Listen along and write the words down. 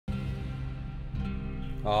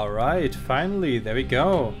Alright, finally, there we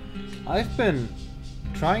go. I've been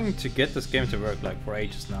trying to get this game to work like for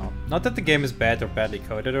ages now. Not that the game is bad or badly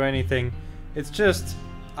coded or anything, it's just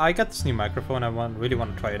I got this new microphone, I really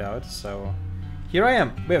want to try it out, so here I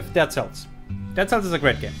am with Dead Cells. Dead Cells is a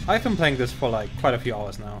great game. I've been playing this for like quite a few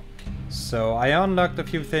hours now. So I unlocked a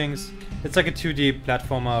few things. It's like a 2D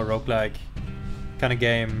platformer, roguelike kind of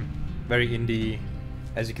game, very indie,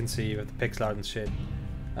 as you can see with the pixel art and shit.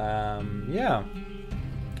 Yeah.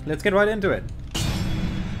 Let's get right into it.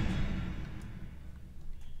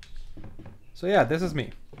 So yeah, this is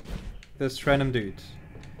me. This random dude.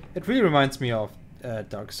 It really reminds me of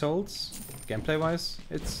Dark Souls, gameplay-wise.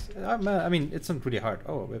 It's, I mean, it's not really hard.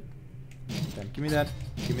 Oh, whip. Then give me that.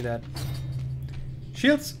 Give me that.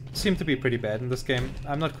 Shields seem to be pretty bad in this game.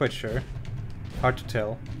 I'm not quite sure. Hard to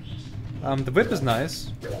tell. The whip is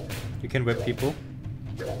nice. You can whip people.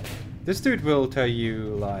 This dude will tell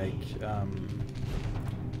you like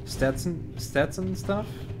stats and stuff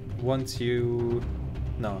once you...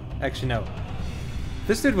 No, actually no.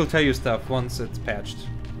 This dude will tell you stuff once it's patched.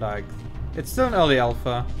 Like, it's still an early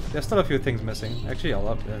alpha. There's still a few things missing. Actually, a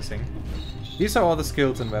lot missing. These are all the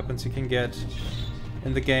skills and weapons you can get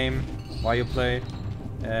in the game while you play.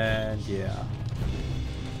 And yeah.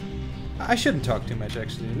 I shouldn't talk too much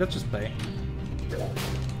actually. Let's just play.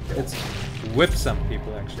 Let's whip some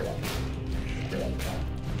people actually.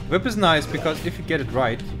 Whip is nice because if you get it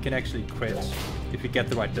right, you can actually crit if you get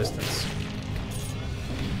the right distance.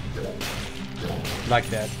 Like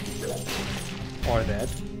that. Or that.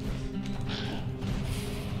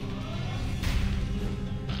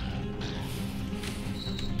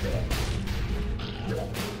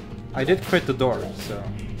 I did crit the door, so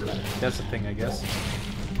that's a thing, I guess.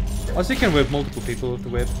 Also, you can whip multiple people with the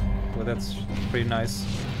whip, well, that's pretty nice.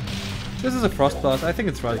 This is a frost blast. I think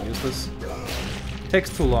it's rather useless.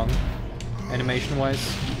 Takes too long,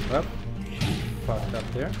 animation-wise. Well, fucked up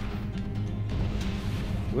there.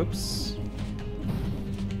 Whoops.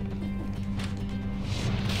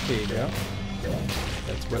 There you go.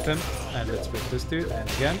 Let's whip him, and let's whip this dude, and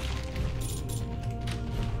again.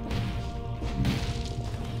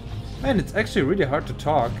 Man, it's actually really hard to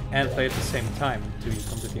talk and play at the same time, to be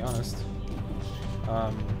completely honest.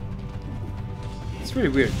 It's really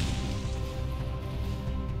weird.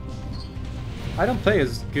 I don't play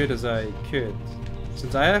as good as I could,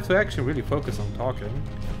 since I have to actually really focus on talking.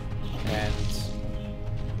 And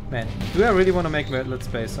man, do I really want to make Let's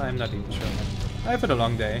Plays? I'm not even sure. I've had a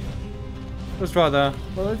long day. It was rather,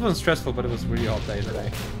 well, it wasn't stressful, but it was a really hot day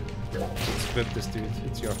today. Let's whip this dude.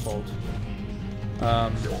 It's your fault.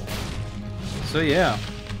 So yeah,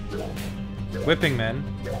 whipping, man.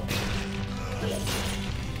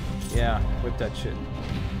 Yeah, whip that shit.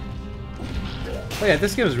 Oh yeah,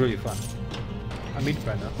 this game is really fun. A meat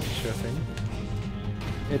grinder, sure thing.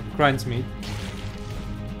 It grinds meat.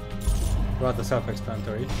 Rather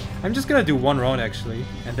self-explanatory. I'm just gonna do one round actually,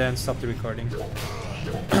 and then stop the recording.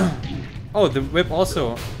 Oh, the whip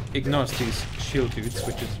also ignores these shield dudes,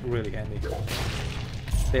 which is really handy.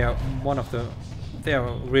 They are they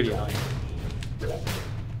are really annoying.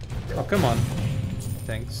 Oh, come on.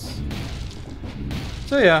 Thanks.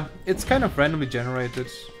 So yeah, it's kind of randomly generated.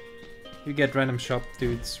 You get random shop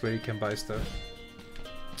dudes where you can buy stuff.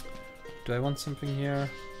 Do I want something here?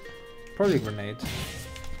 Probably a grenade.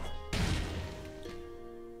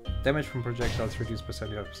 Damage from projectiles reduced by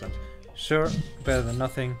 75%. Sure, better than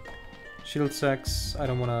nothing. Shield sacks. I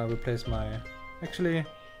don't want to replace my... Actually,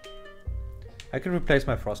 I can replace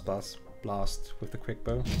my frost blast with the quick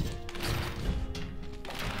bow.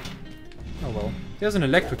 Oh well. There's an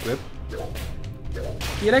electric whip.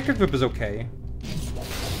 The electric whip is okay.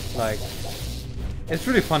 Like, it's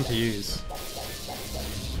really fun to use.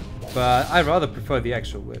 But I rather prefer the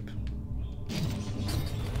actual whip.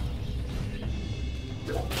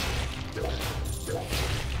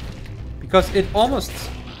 Because it almost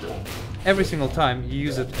every single time you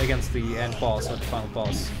use it against the end boss or the final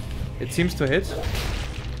boss, it seems to hit.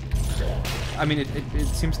 I mean, it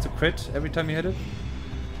seems to crit every time you hit it.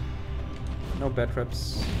 No bad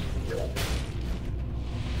traps.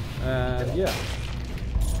 And yeah.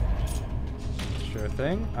 Sure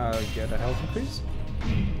thing. I'll get a health increase.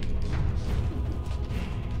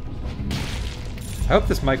 I hope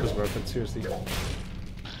this mic was worth it, seriously.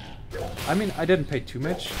 I mean, I didn't pay too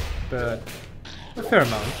much, but a fair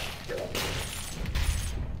amount.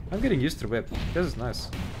 I'm getting used to the whip. This is nice.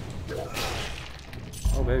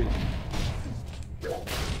 Oh, baby.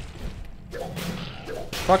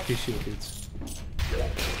 Fuck these shield dudes.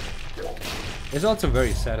 It's also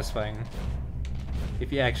very satisfying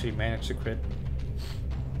if you actually manage to crit.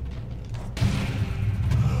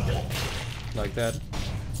 Like that.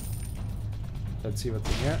 Let's see what's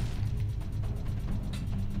in here.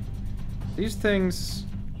 These things...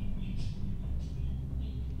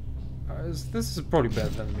 this is probably better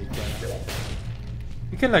than meat grinder.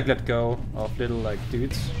 You can like let go of little like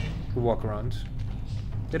dudes who walk around.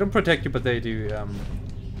 They don't protect you, but they do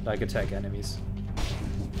like attack enemies.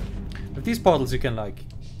 With these portals you can like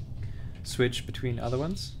switch between other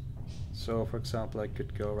ones. So for example I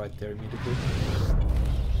could go right there immediately.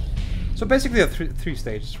 So basically there are three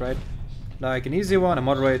stages, right? Like an easy one, a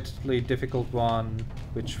moderately difficult one,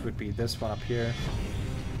 which would be this one up here,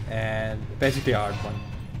 and basically a hard one.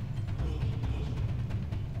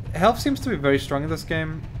 Health seems to be very strong in this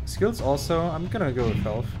game. Skills also, I'm gonna go with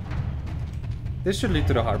health. This should lead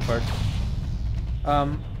to the hard part.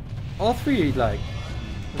 All three, like,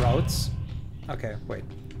 routes... Okay, wait.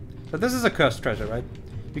 But this is a cursed treasure, right?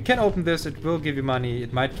 You can open this, it will give you money,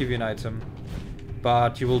 it might give you an item,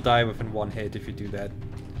 but you will die within one hit if you do that.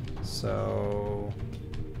 So...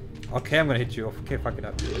 Okay, I'm gonna hit you off. Okay, fuck it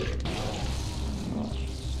up.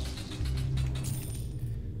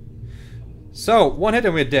 So, one hit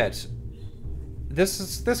and we're dead.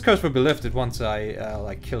 This curse will be lifted once I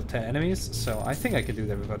like kill 10 enemies, so I think I can do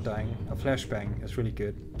that without dying. A flashbang is really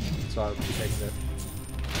good, so I'll be taking that.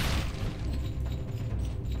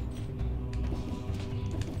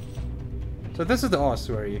 So this is the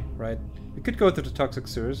ossuary, right? We could go to the toxic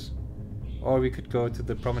sewers, or we could go to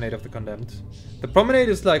the promenade of the condemned. The promenade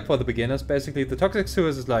is like for the beginners, basically. The toxic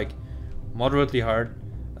sewers is like moderately hard,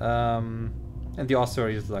 and the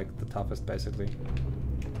ossuary is like the toughest, basically.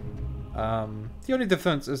 The only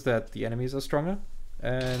difference is that the enemies are stronger,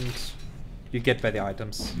 and you get by the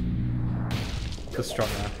items. The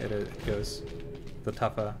stronger it goes, the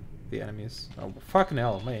tougher the enemies. Oh, fucking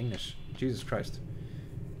hell, my English. Jesus Christ.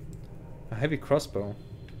 A heavy crossbow.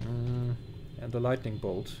 And a lightning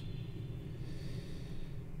bolt.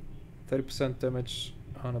 30% damage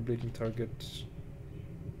on a bleeding target.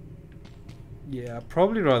 Yeah,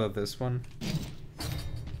 probably rather this one.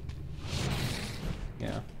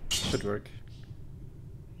 Yeah, should work.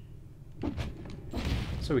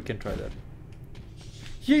 So we can try that.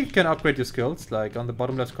 Here you can upgrade your skills, like on the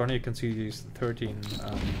bottom left corner you can see these 13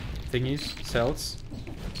 thingies, cells.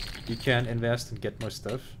 You can invest and get more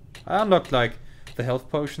stuff. I unlocked like the health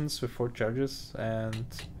potions with 4 charges, and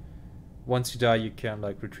once you die you can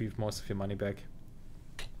like retrieve most of your money back.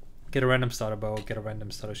 Get a random starter bow, get a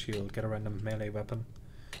random starter shield, get a random melee weapon.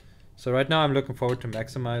 So right now I'm looking forward to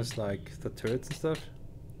maximize like the turrets and stuff,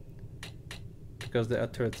 because there are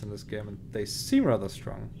turrets in this game and they seem rather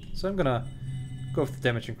strong. So I'm gonna go with the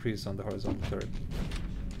damage increase on the horizontal turret.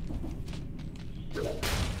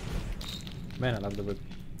 Man, I love the whip.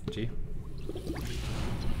 G.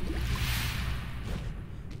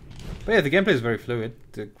 But yeah, the gameplay is very fluid.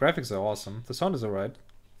 The graphics are awesome. The sound is alright.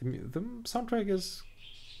 The soundtrack is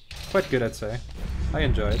quite good, I'd say. I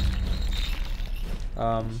enjoy it.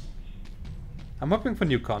 I'm hoping for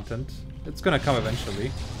new content. It's gonna come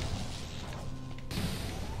eventually.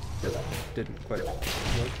 That didn't quite work.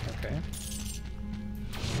 Okay.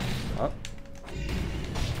 Oh.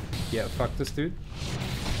 Yeah, fuck this dude.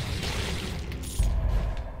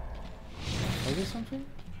 Was there something?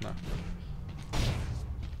 No.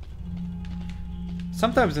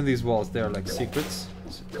 Sometimes in these walls there are like secrets,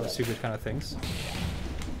 or secret kind of things.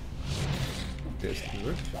 This can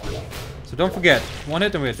work. So don't forget, one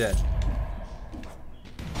hit and we're dead.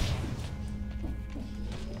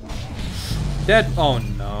 Dead? Oh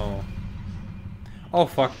no. Oh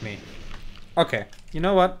fuck me. Okay, you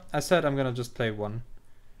know what? I said I'm gonna just play one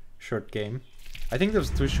short game. I think there was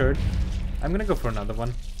 2 short. I'm gonna go for another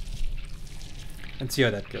one and see how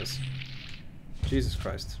that goes. Jesus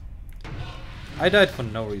Christ. I died for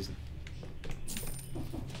no reason.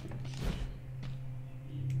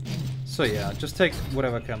 So yeah, just take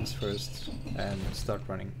whatever comes first and start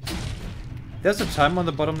running. There's a time on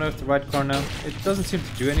the bottom left, right corner. It doesn't seem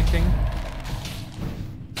to do anything.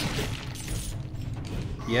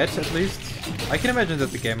 Yet, at least. I can imagine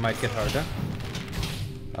that the game might get harder.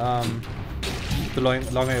 The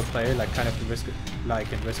longer you play, like kind of in Risk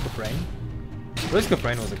of Rain. Risk of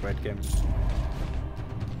Rain was a great game.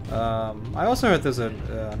 I also heard there's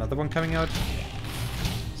another one coming out,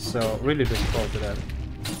 so really looking forward to that.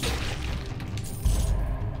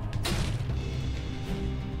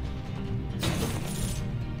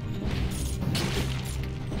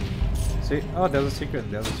 See? Oh, there's a secret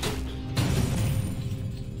in the other suit.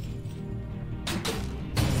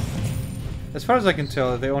 As far as I can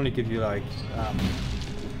tell, they only give you like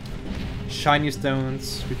shiny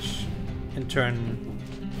stones, which in turn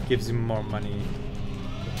gives you more money.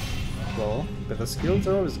 Well, but the skills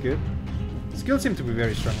are always good. The skills seem to be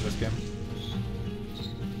very strong in this game.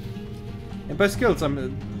 And by skills, I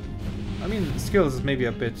mean skills is maybe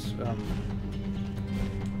a bit,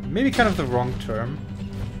 maybe kind of the wrong term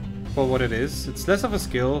for what it is. It's less of a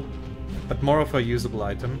skill, but more of a usable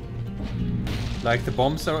item. Like the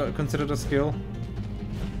bombs are considered a skill.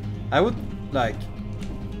 I would like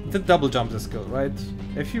the double jump is a skill, right?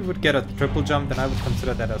 If you would get a triple jump, then I would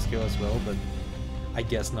consider that a skill as well, but I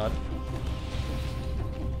guess not.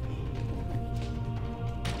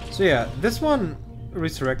 So yeah, this one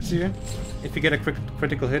resurrects you if you get a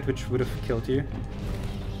critical hit, which would have killed you.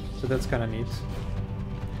 So that's kind of neat.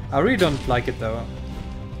 I really don't like it though,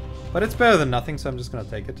 but it's better than nothing, so I'm just gonna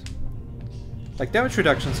take it. Like, damage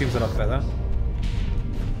reduction seems a lot better.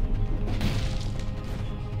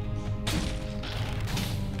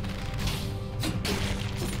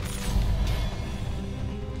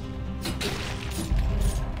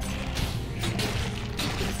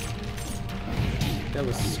 That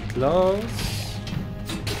was close.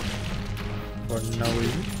 For no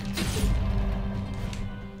reason.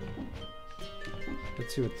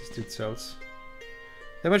 Let's see what this dude sells.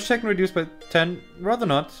 Damage taken reduced by 10. Rather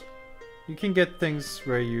not. You can get things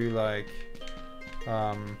where you like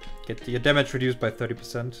get your damage reduced by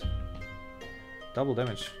 30%. Double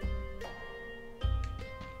damage.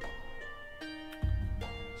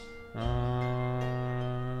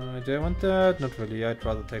 Do I want that? Not really. I'd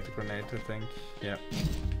rather take the grenade, I think. Yeah.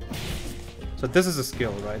 So this is a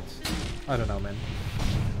skill, right? I don't know, man.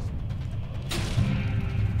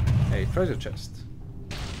 Hey, treasure chest.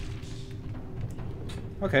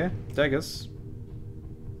 Okay, daggers.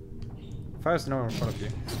 Fire's nowhere in front of you.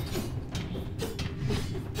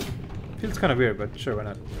 Feels kind of weird, but sure, why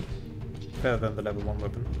not? Better than the level 1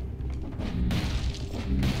 weapon.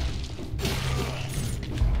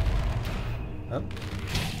 Oh.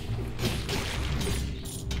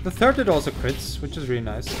 The third did also crits, which is really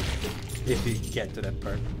nice. If you get to that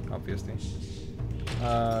part, obviously.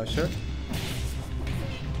 Sure.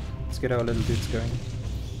 Let's get our little dudes going.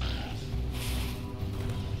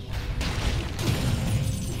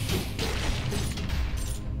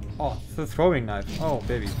 Oh, the throwing knife. Oh,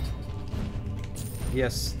 baby.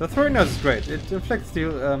 Yes, the throwing knife is great. It inflicts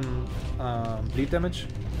deal bleed damage.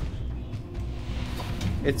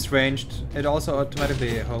 It's ranged. It also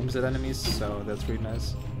automatically homes at enemies, so that's really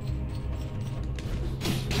nice.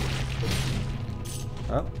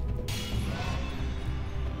 Oh.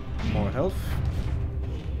 More health.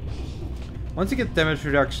 Once you get damage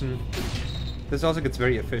reduction, this also gets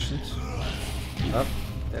very efficient. Oh,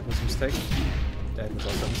 that was a mistake. That was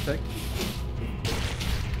also a mistake.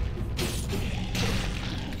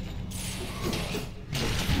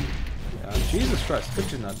 Jesus Christ,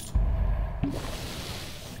 could you not?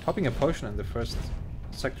 Popping a potion in the first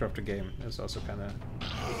sector of the game is also kinda...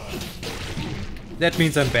 That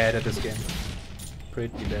means I'm bad at this game.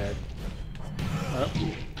 Pretty bad. Oh,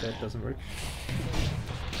 that doesn't work.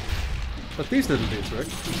 But these little dudes work.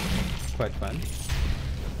 Quite fun.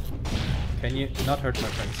 Can you not hurt my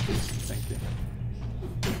friends, please? Thank you.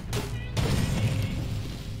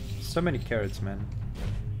 So many carrots, man.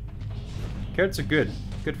 Carrots are good.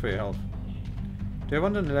 Good for your health. Do I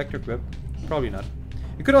want an electric whip? Probably not.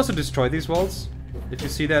 You could also destroy these walls. If you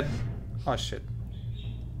see that... Oh shit.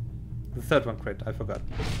 The third one crit, I forgot.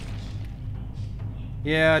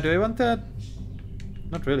 Yeah, do I want that?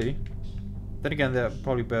 Not really. Then again, they're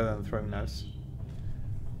probably better than throwing knives.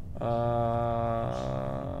 Are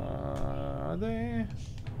they?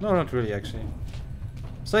 No, not really actually.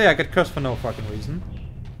 So yeah, I get cursed for no fucking reason.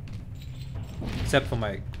 Except for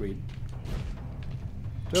my greed.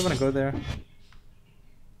 Do I want to go there?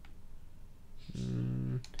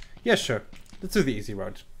 Yeah, sure. Let's do the easy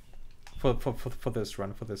route. For this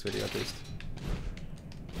run, for this video at least.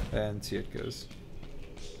 And see how it goes.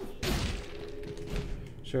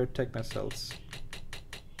 Sure, take my cells.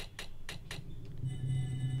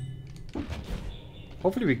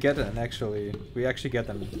 Hopefully we get an we actually get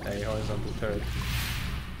a horizontal turret.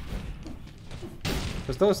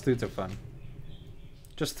 Because those dudes are fun.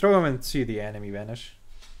 Just throw them and see the enemy vanish.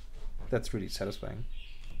 That's really satisfying.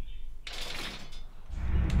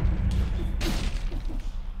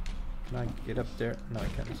 Can I get up there? No, I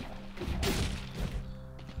can't.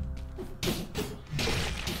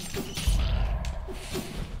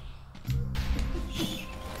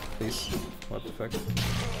 Please. What the fuck?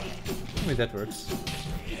 I mean, that works.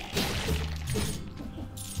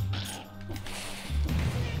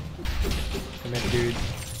 Come here, dude.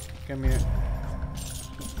 Come here.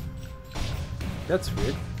 That's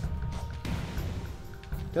weird.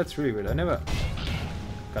 That's really weird. I never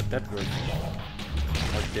got that working.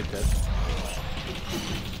 Or did that.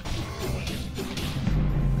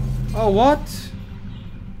 Oh, what?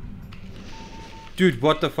 Dude,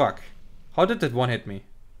 what the fuck? How did that one hit me?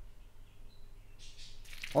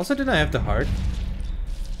 Also, didn't I have the heart?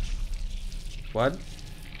 What?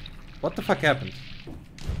 What the fuck happened?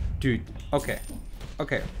 Dude, okay.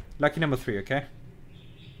 Okay. Lucky number 3, okay?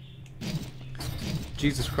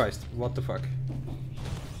 Jesus Christ, what the fuck?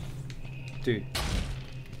 Dude.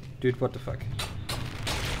 Dude, what the fuck?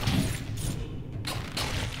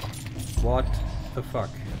 What the fuck?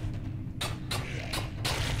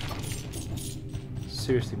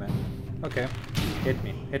 Seriously, man. Okay. Hit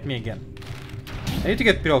me. Hit me again. I need to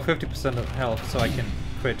get below 50% of health so I can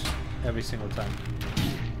crit every single time.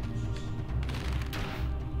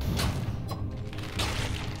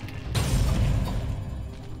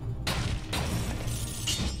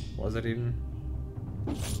 Was it even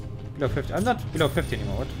below 50? I'm not below 50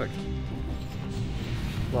 anymore. What the fuck?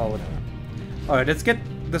 Well, whatever. Alright, let's get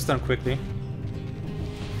this done quickly.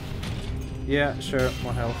 Yeah, sure,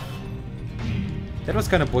 more health. That was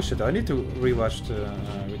kind of bullshit though. I need to rewatch the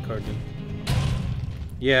recording.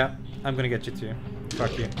 Yeah, I'm gonna get you too.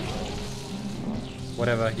 Fuck you.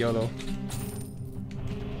 Whatever, YOLO.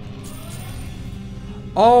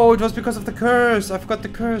 Oh, it was because of the curse! I forgot the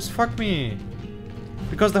curse, fuck me!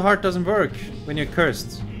 Because the heart doesn't work when you're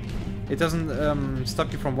cursed. It doesn't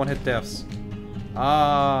stop you from one-hit deaths.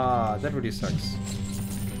 Ah, that really sucks.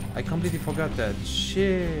 I completely forgot that.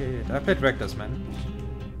 Shit. I played Reckless, man.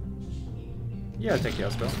 Yeah, I'll take the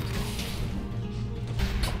spell.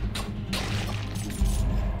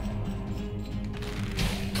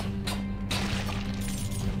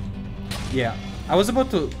 Yeah, I was about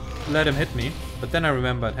to let him hit me, but then I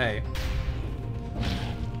remembered, hey,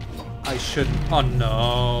 I shouldn't. Oh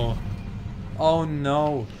no. Oh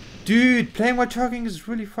no. Dude, playing while talking is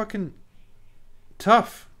really fucking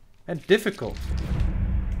tough and difficult.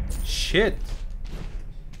 Shit.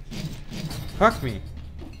 Fuck me.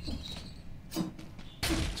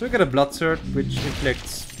 So we got a blood sword which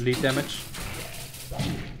inflicts bleed damage.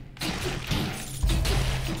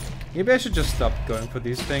 Maybe I should just stop going for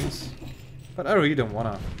these things. But I really don't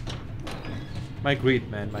wanna. My greed,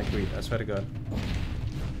 man, my greed, I swear to God.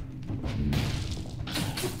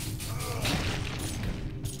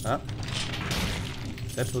 Ah.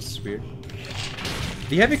 That was weird.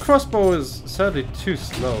 The heavy crossbow is sadly too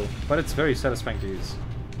slow, but it's very satisfying to use.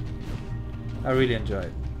 I really enjoy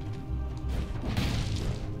it.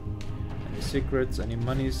 Any secrets, any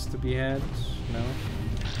monies to be had? No.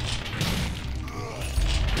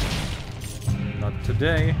 Not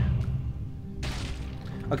today.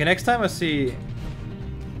 Okay, next time I see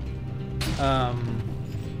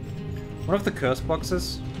one of the curse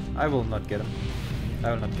boxes, I will not get him.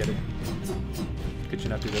 I will not get it. Could you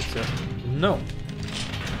not do that, sir? No.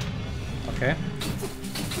 Okay.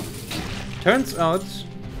 Turns out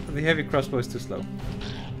the heavy crossbow is too slow.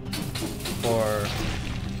 For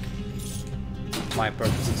my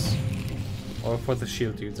purposes. Or for the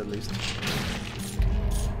shield dudes at least.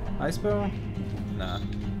 Ice bow? Nah.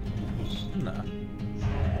 Nah.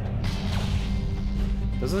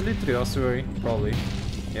 Does it lead to the ossuary? Probably.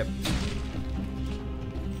 Yep.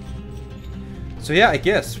 So yeah, I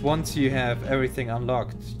guess once you have everything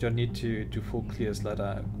unlocked, you don't need to do full clears like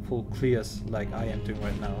I am doing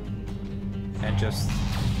right now, and just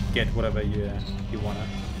get whatever you wanna,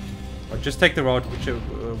 or just take the route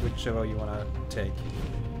whichever you wanna take.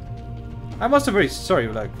 I'm also very sorry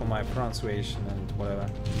for my pronunciation and whatever.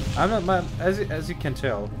 I'm not as you can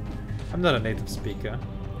tell, I'm not a native speaker.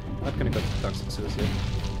 I'm not gonna go to Toxic Sewers yet.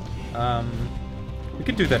 We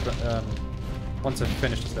can do that once I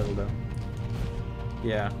finish this level though.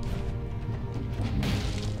 Yeah.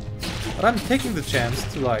 But I'm taking the chance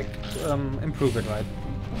to improve it, right?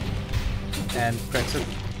 And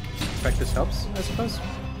practice helps, I suppose.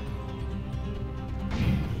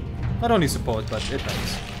 Not only support, but it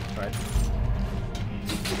helps, right?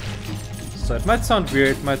 So it might sound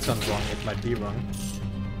weird, it might sound wrong, it might be wrong.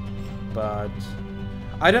 But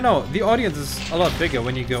I don't know, the audience is a lot bigger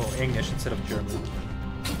when you go English instead of German.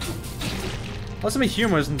 Also my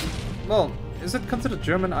humor isn't, well, is it considered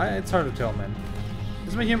German? It's hard to tell, man.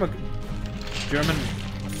 Is my humor German?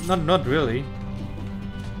 Not really.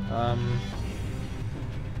 I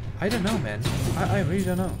don't know, man. I really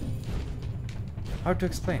don't know. Hard to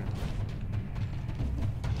explain.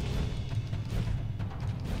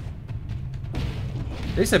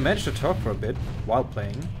 At least I managed to talk for a bit while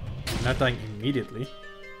playing, not dying immediately.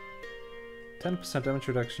 10% damage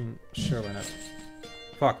reduction, sure, why not?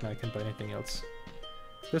 Fuck, now I can't buy anything else.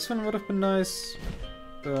 This one would have been nice,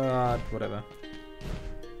 but whatever.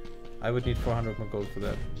 I would need 400 more gold for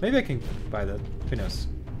that. Maybe I can buy that, who knows.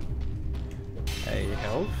 A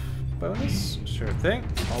health bonus, sure thing,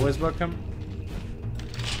 always welcome.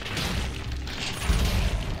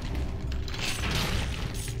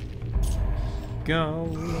 go.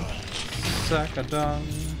 Sakadong.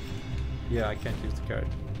 Yeah, I can't use the card.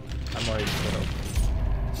 I'm already set up.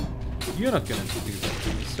 You're not gonna do that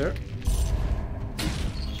to me, sir.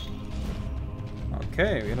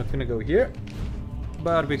 Okay, we're not gonna go here.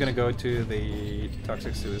 But we're gonna go to the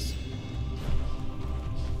toxic sewers.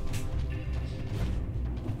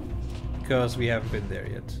 Because we haven't been there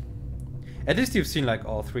yet. At least you've seen like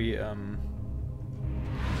all three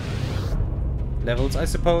levels, I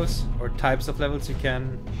suppose, or types of levels you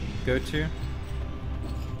can go to.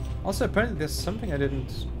 Also, apparently there's something I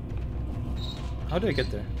didn't... How do I get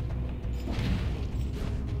there?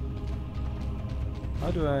 How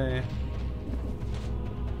do I...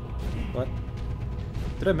 What?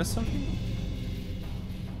 Did I miss something?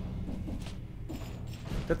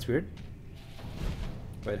 That's weird.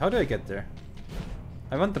 Wait, how do I get there?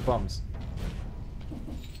 I want the bombs.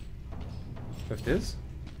 With this?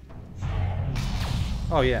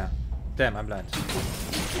 Oh yeah. Damn, I'm blind.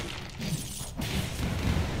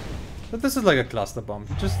 But this is like a cluster bomb.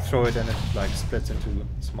 You just throw it and it like splits into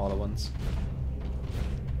smaller ones.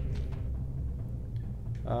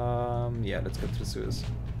 Yeah, let's go to the sewers.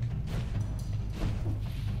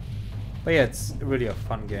 But yeah, it's really a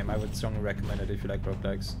fun game. I would strongly recommend it if you like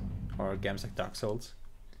roguelikes or games like Dark Souls.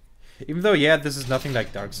 Even though, yeah, this is nothing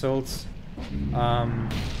like Dark Souls.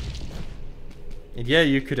 And yeah,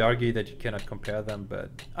 you could argue that you cannot compare them,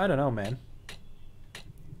 but I don't know, man.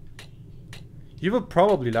 You will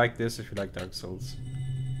probably like this if you like Dark Souls.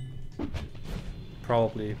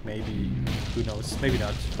 Probably, maybe, who knows, maybe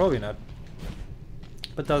not, probably not.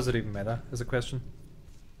 But does it even matter, is a question.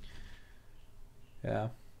 Yeah.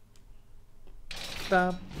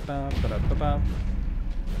 Ba, ba, ba, da, ba, ba.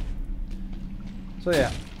 So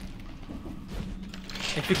yeah.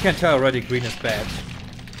 If you can't tell already, green is bad.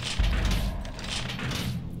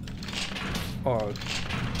 Or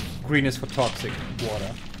green is for toxic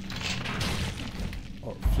water.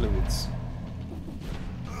 Or fluids.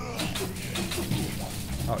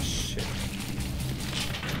 Oh shit.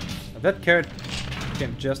 That carrot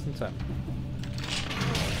came just in time.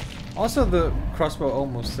 Also, the crossbow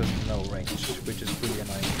almost has no range, which is really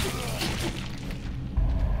annoying.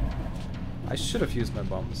 I should have used my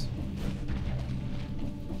bombs.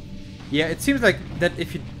 Yeah, it seems like that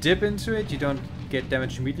if you dip into it, you don't get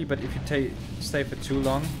damage immediately, but if you stay for too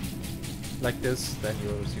long, like this, then you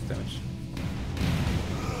will receive damage.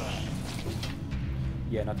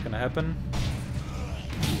 Yeah, not gonna happen.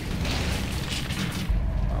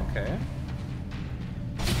 Okay.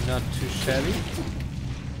 Not too shabby.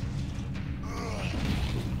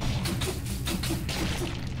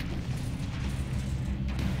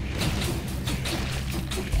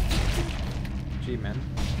 Gee, man.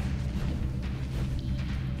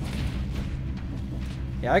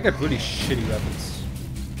 Yeah, I got really shitty weapons.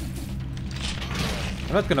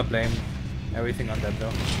 I'm not gonna blame everything on that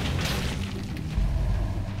though.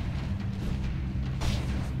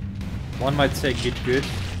 One might say get good,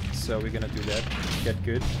 so we're gonna do that. Get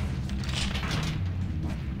good.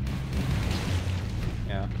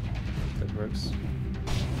 Yeah, that works.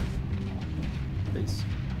 Please.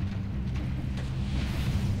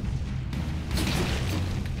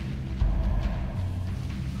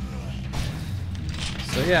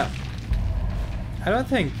 So yeah, I don't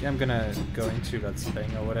think I'm gonna go into Let's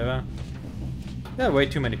Playing or whatever. There are way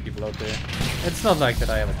too many people out there. It's not like that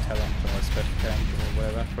I have a talent or a special talent or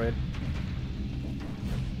whatever for it.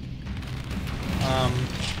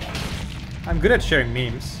 I'm good at sharing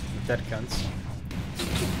memes, if that counts.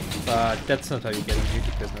 But that's not how you get into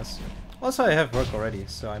YouTube business. Also, I have work already,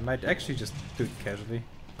 so I might actually just do it casually.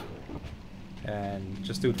 And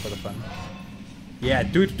just do it for the fun. Yeah,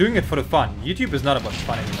 doing it for the fun. YouTube is not about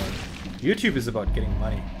fun anymore. YouTube is about getting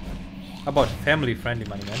money. About family-friendly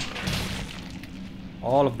money, man.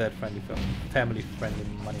 All of that family-friendly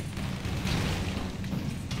money.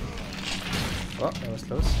 Oh, that was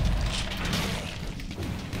close.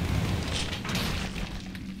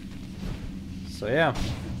 So yeah,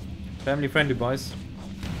 family-friendly boys.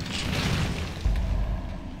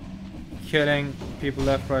 Killing people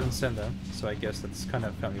left, right, and center. So I guess that's kind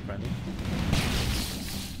of family-friendly.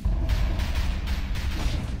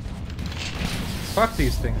 Fuck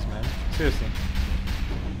these things, man. Seriously.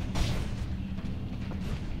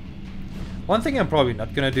 One thing I'm probably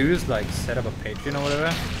not gonna do is like set up a Patreon or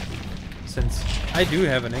whatever. Since I do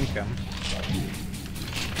have an income.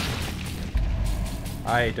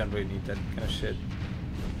 I don't really need that kind of shit.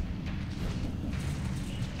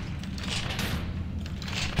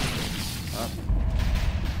 Oh.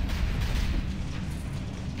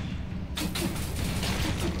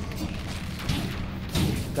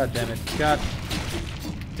 God damn it. God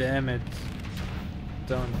damn it.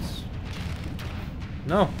 don't.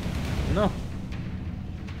 No! No!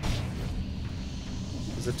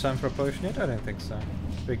 Is it time for a potion yet? I don't think so.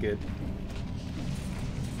 We're good.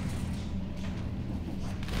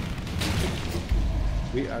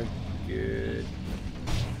 We are good.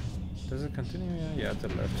 Does it continue? Yeah, to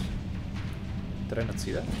the left. Did I not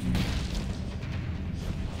see that?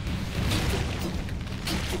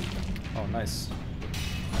 Oh, nice.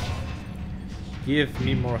 Give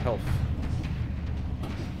me more health.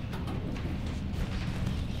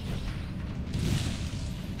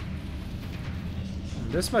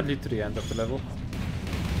 And this might lead to the end of the level.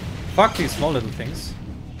 Fuck these small little things.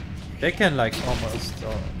 They can like almost...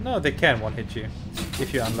 no, they can one-hit you.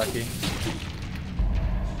 If you're unlucky.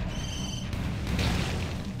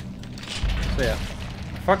 So yeah.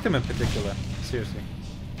 Fuck them in particular. Seriously.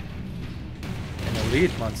 An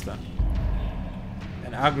elite monster.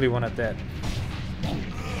 An ugly one at that.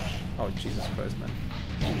 Oh, Jesus Christ, man.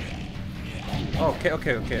 Okay.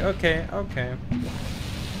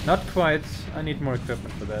 Not quite. I need more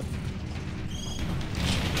equipment for that.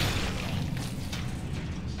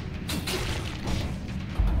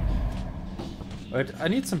 But I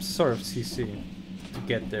need some sort of CC to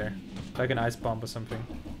get there. Like an ice bomb or something.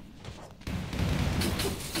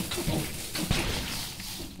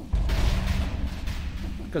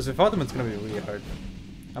 Because without them it's gonna be really hard.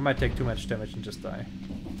 I might take too much damage and just die.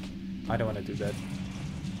 I don't want to do that.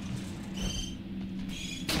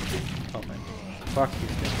 Oh man. Fuck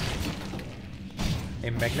these things. A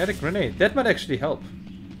magnetic grenade. That might actually help.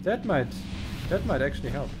 That might actually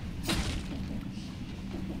help.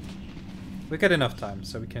 We got enough time,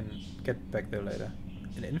 so we can get back there later.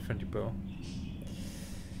 An infantry bow.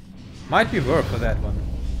 Might be worth for that one.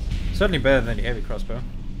 Certainly better than the heavy crossbow.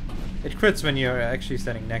 It crits when you're actually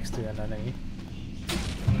standing next to an enemy.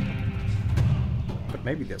 But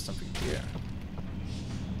maybe there's something here.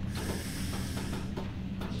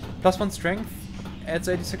 +1 strength. Adds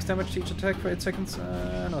 86 damage to each attack for 8 seconds.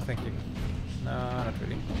 No thank you. No, not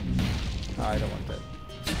really. I don't want that.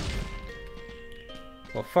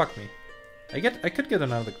 Well, fuck me. I could get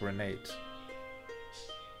another grenade.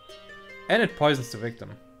 And it poisons the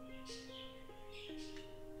victim.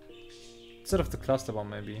 Instead of the cluster bomb,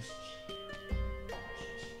 maybe.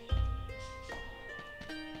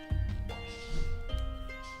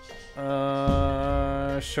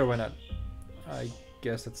 Sure, why not? I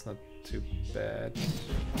guess that's not too bad.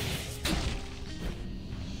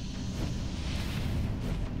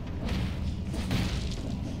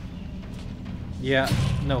 Yeah,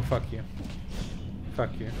 no, fuck you.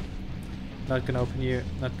 Fuck you. Not gonna open you,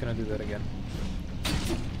 not gonna do that again.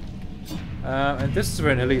 And this is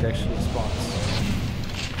where an elite actually spawns.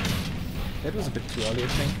 That was a bit too early, I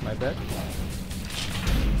think, my bad.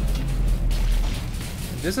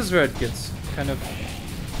 And this is where it gets kind of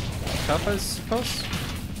tough, I suppose.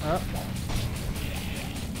 Oh,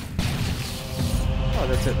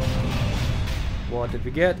 that's it. What did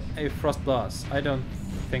we get? A frost blast. I don't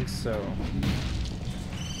think so.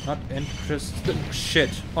 Not interested. Shit.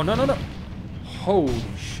 Oh, no, no, no. Holy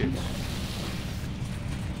shit.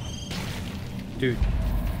 Dude.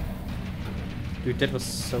 Dude, that was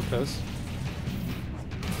so close.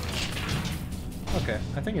 Okay,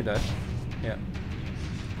 I think you died. Yeah.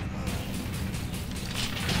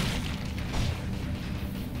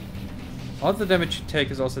 All the damage you take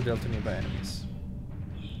is also dealt to nearby enemies.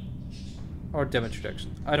 Or damage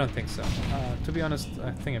reduction. I don't think so. To be honest,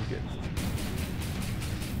 I think I'm good.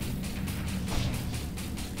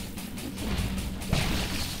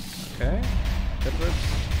 Okay, that works.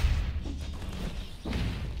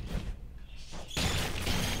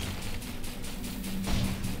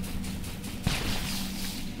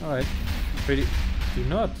 Alright, pretty. Do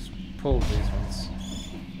not pull these ones.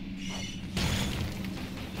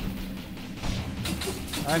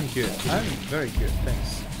 I'm good. I'm very good,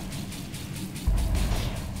 thanks.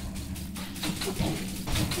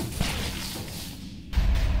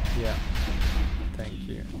 Yeah, thank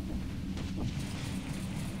you.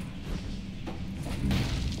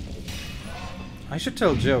 I should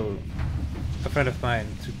tell Joe, a friend of mine,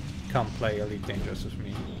 to come play Elite Dangerous with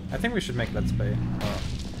me. I think we should make Let's Play.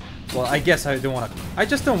 Well, I guess I don't want to. I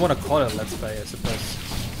just don't want to call it Let's Play, I suppose.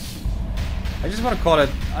 I just want to call it,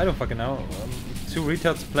 I don't fucking know, 2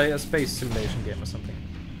 retards play a space simulation game or something.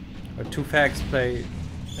 Or 2 fags play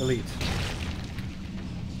Elite.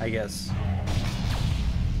 I guess.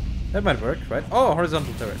 That might work, right? Oh,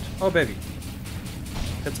 horizontal turret. Oh, baby.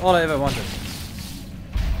 That's all I ever wanted.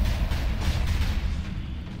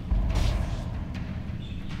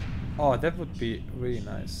 Oh, that would be really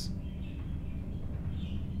nice.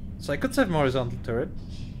 So I could save more horizontal turret.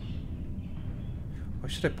 Oh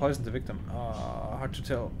should I poison the victim? Hard to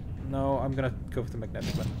tell. No, I'm gonna go with the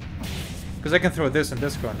magnetic one. Because I can throw this in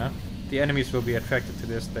this corner. The enemies will be attracted to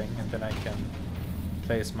this thing, and then I can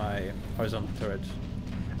place my horizontal turret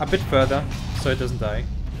a bit further, so it doesn't die.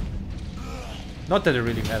 Not that it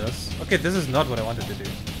really matters. Okay, this is not what I wanted to do.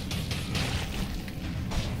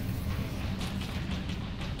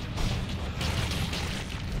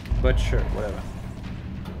 But sure, whatever.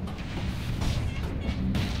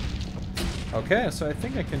 Okay, so I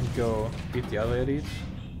think I can go beat the other elite.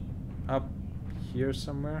 Up here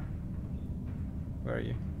somewhere. Where are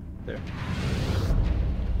you? There.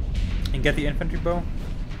 And get the infantry bow.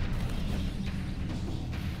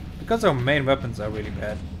 Because our main weapons are really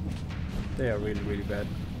bad. They are really, really bad.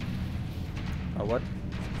 Oh, what?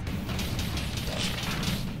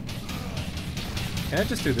 Can I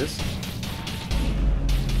just do this?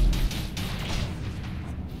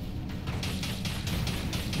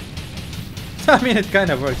 I mean, it kind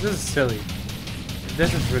of works. This is silly.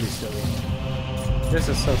 This is really silly. This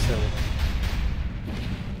is so silly.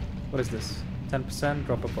 What is this? 10%?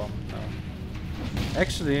 Drop a bomb. No.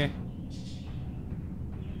 Actually...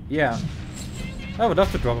 yeah. I would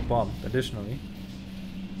love to drop a bomb, additionally.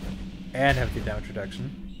 And have the damage reduction.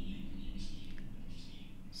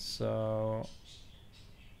 So...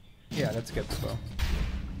 yeah, let's get the bow.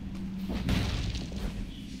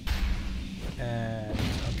 And...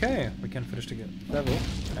 okay, we can finish the level.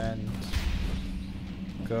 And...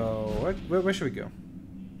 go... where should we go?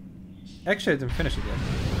 Actually, I didn't finish it yet.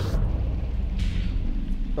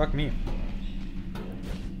 Fuck me.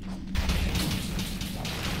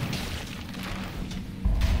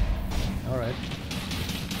 Alright.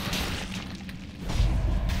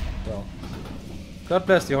 Well. God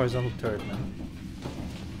bless the horizontal turret, man.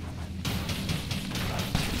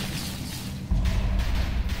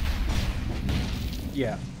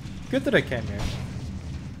 Yeah. Good that I came here.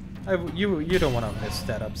 You don't want to miss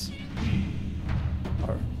setups.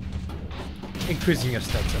 Or increasing your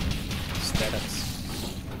stats and stats.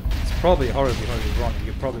 It's probably horribly wrong.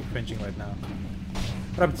 You're probably cringing right now.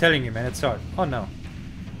 But I'm telling you, man, it's hard. Oh no.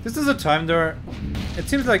 This is a time where it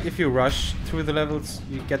seems like if you rush through the levels,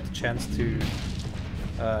 you get the chance to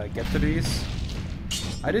get to these.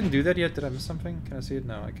 I didn't do that yet. Did I miss something? Can I see it?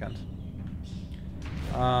 No, I can't.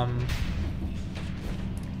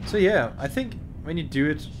 So yeah, I think when you do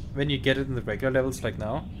it, when you get it in the regular levels like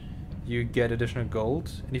now, you get additional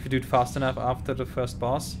gold. And if you do it fast enough after the first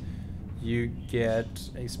boss, you get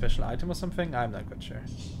a special item or something. I'm not quite sure.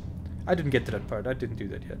 I didn't get to that part. I didn't do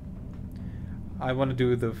that yet. I want to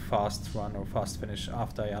do the fast run or fast finish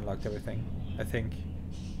after I unlocked everything, I think.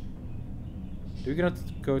 Do we gonna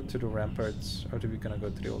go to the ramparts or do we gonna go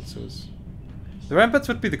to the old sewers? The ramparts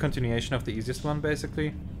would be the continuation of the easiest one,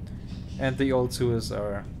 basically. And the old sewers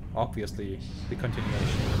are obviously the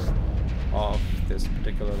continuation of this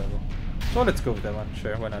particular level. So let's go with that one,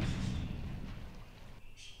 sure, why not?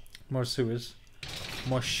 More sewers.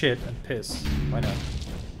 More shit and piss. Why not?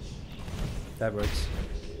 That works.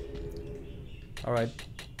 Alright.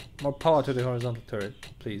 More power to the horizontal turret,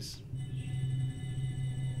 please.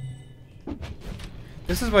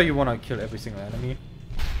 This is why you want to kill every single enemy.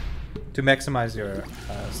 To maximize your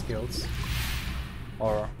skills.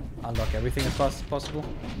 Or unlock everything as fast as possible.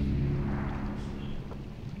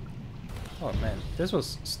 Oh man, this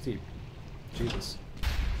was steep. Jesus.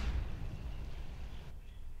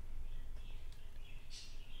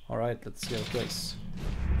 Alright, let's see how it goes.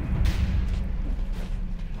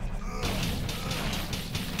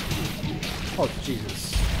 Oh,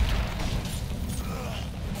 Jesus.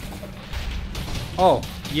 Oh,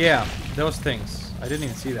 yeah, those things. I didn't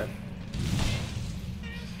even see that.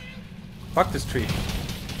 Fuck this tree.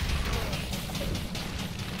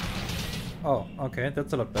 Oh, okay,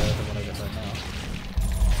 that's a lot better than what I got right now.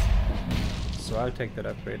 So I'll take that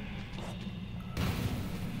upgrade.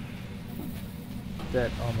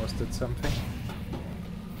 That almost did something.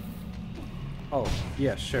 Oh,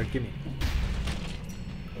 yeah, sure, gimme.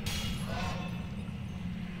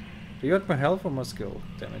 Do you want more health or more skill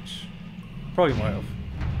damage? Probably more health.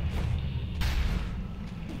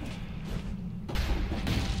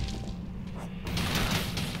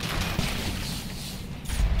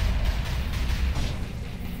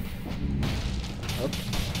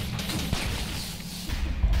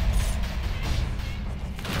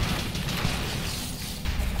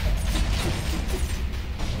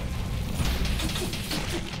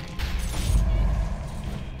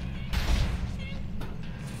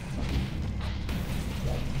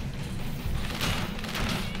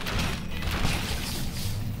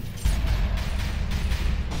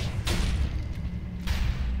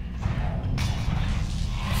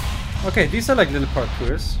 Okay, these are like little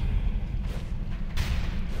parkours.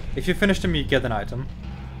 If you finish them, you get an item.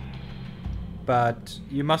 But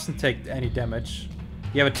you mustn't take any damage.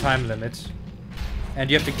 You have a time limit.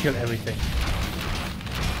 And you have to kill everything.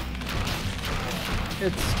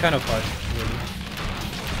 It's kind of hard, really.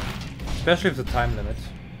 Especially with the time limit.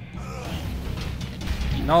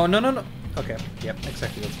 No, no, no, no. Okay, yep,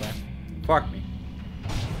 exactly, that's why. Fuck me.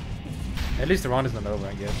 At least the round is not over,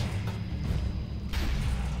 I guess.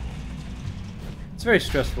 It's very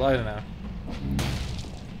stressful, I don't know.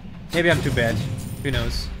 Maybe I'm too bad. Who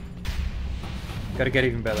knows? Gotta get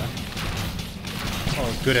even better. Or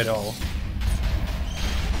good at all.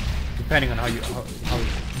 Depending on how you...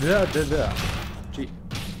 Gee.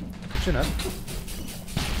 Good you not?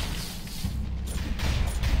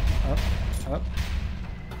 Up. Up.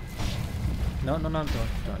 No, no, no, don't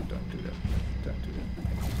do that. Don't do that.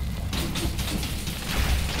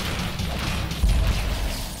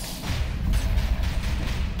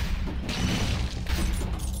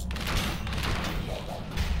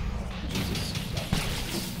 Jesus.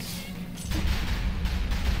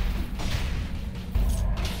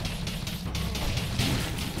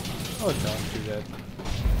 Oh, don't do that.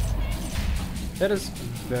 That is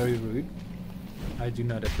very rude. I do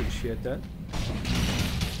not appreciate that.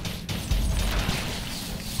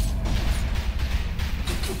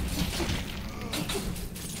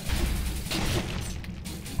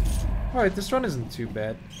 Alright, this run isn't too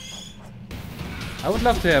bad. I would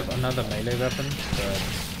love to have another melee weapon, but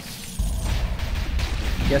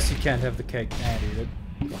guess you can't have the cake and eat it.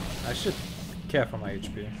 I should care for my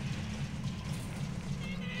HP.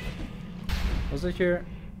 Was it here?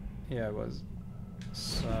 Yeah, it was.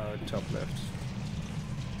 So, top left.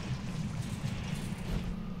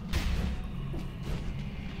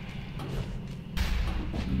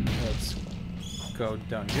 Let's go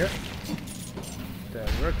down here. That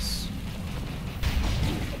works.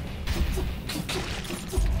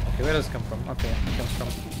 Okay, where does it come from? Okay, it comes from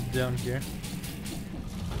down here.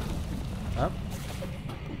 Up.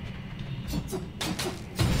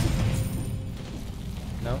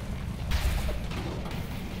 No.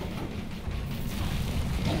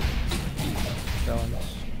 Don't.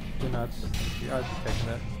 Do not. You are taking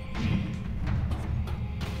that.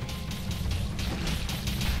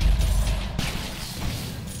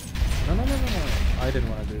 No, no, no, no, no. I didn't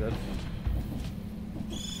want to do that.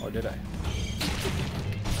 Or did I?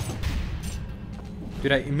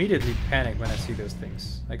 Dude, I immediately panic when I see those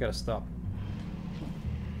things. I gotta stop.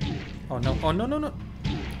 Oh no, oh no, no, no!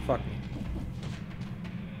 Fuck me.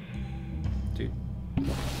 Dude.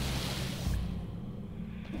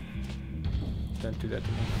 Don't do that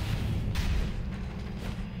to me.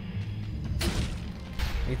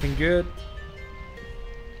 Anything good?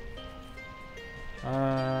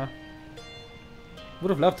 Would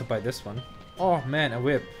have loved to buy this one. Oh man, a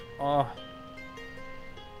whip. Oh.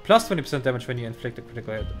 Plus 20% damage when you inflict a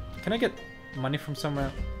critical hit. Can I get money from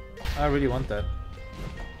somewhere? I really want that.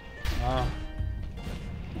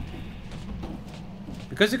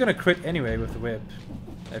 Because you're gonna crit anyway with the whip.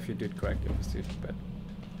 If you do it correctly, obviously. But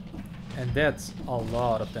and that's a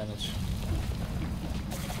lot of damage.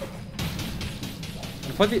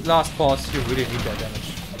 And for the last boss, you really need that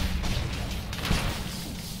damage.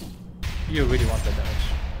 You really want that damage.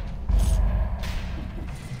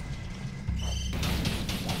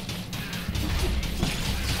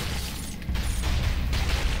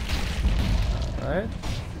 Alright.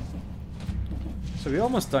 So we're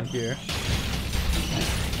almost done here.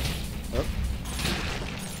 Oh.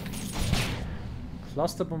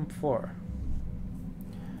 Cluster bomb 4.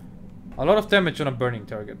 A lot of damage on a burning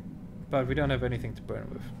target. But we don't have anything to burn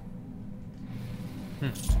with.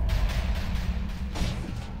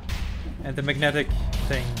 And the magnetic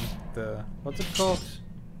thing, what's it called?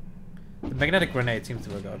 The magnetic grenade seems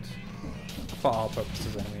to work out. For our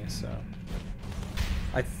purposes anyway, so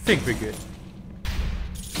I think we're good.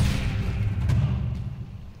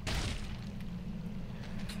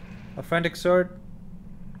 A frantic sword?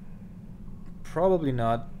 Probably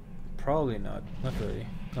not. Probably not. Not really.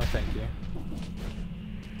 No thank you.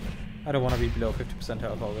 I don't want to be below 50%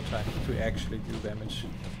 health all the time to actually do damage.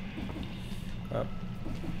 Up.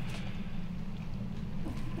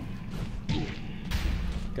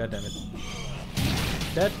 God damn it.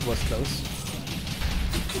 That was close.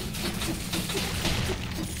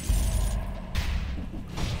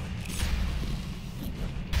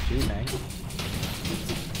 Gee, man.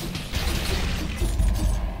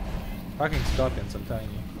 Fucking scorpions, I'm telling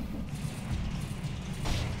you.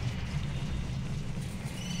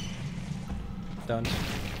 Don't.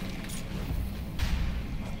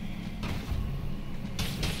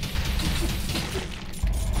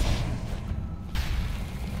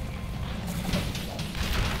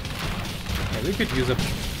 Okay, we could use a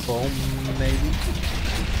bomb, maybe.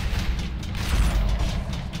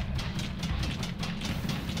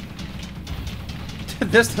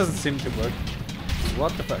 This doesn't seem to work.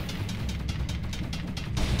 What the fuck?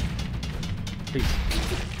 Please.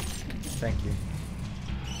 Thank you.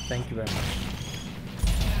 Thank you very much.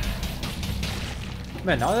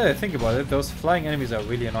 Man, now that I think about it, those flying enemies are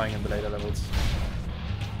really annoying in the later levels.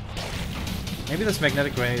 Maybe this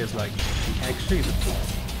magnetic grenade is like actually a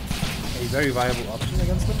very viable option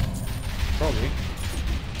against them? Probably.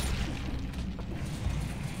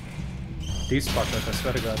 These sparklers, I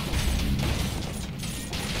swear to god.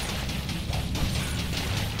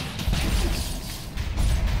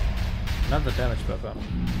 Another damage buffer.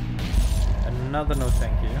 Another no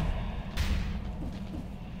thank you.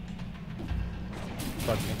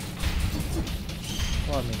 Fuck me.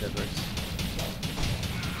 Well, I mean that works.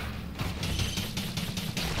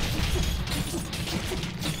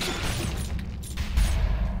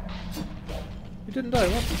 You didn't die,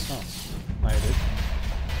 what? Oh, I did.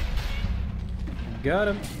 Got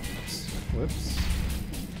him. Whoops.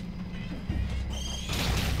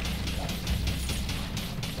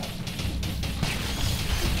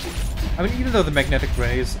 I mean, even though the magnetic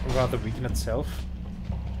ray is rather weak in itself,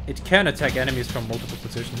 it can attack enemies from multiple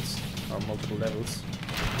positions or multiple levels.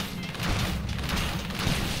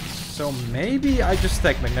 So maybe I just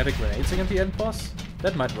stack magnetic grenades against the end boss?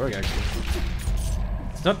 That might work actually.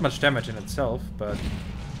 It's not much damage in itself, but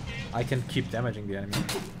I can keep damaging the enemy.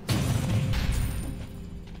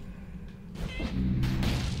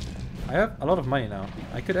 I have a lot of money now.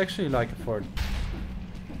 I could actually like afford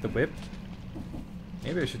the whip.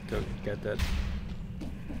 Maybe I should go get that.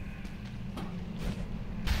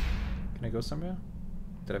 Can I go somewhere?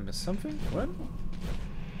 Did I miss something? What?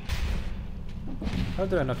 How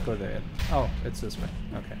did I not go there yet? Oh, it's this way.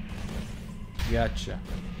 Okay. Gotcha.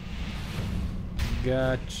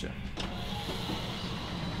 Gotcha.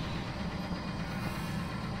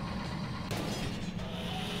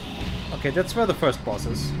 Okay, that's where the first boss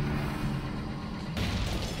is.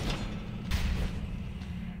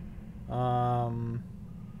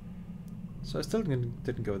 So I still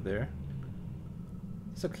didn't go there.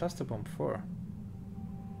 It's a cluster bomb 4.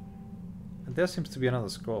 And there seems to be another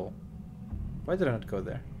scroll. Why did I not go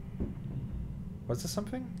there? Was there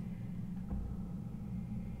something?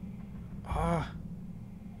 Ah.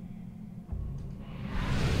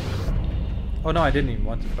 Oh no, I didn't even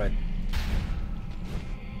want to fight.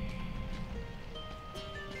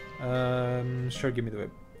 Sure, give me the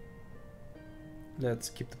whip. Let's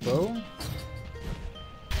keep the bow.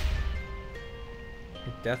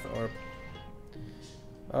 Death orb.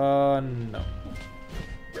 No.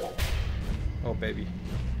 Oh baby.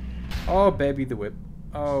 Oh baby, the whip.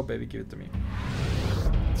 Oh baby, give it to me.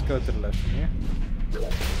 Let's go to the left from here.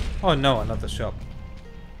 Oh no, another shop.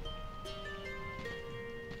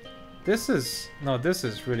 This is... No, this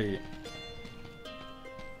is really...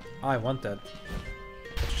 I want that.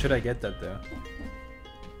 But should I get that though?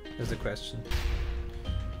 Is the question.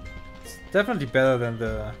 It's definitely better than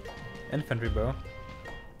the infantry bow.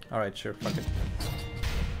 Alright, sure, fuck it.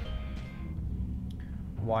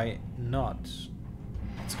 Why not?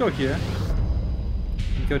 Let's go here.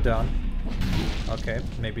 And go down. Okay,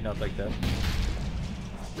 maybe not like that.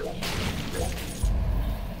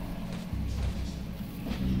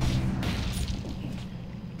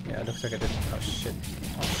 Yeah, it looks like I didn't. Oh shit.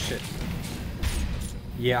 Oh shit.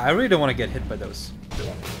 Yeah, I really don't want to get hit by those.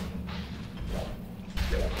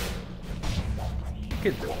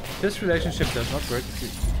 Okay, this relationship does not work if you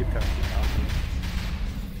keep coming to me.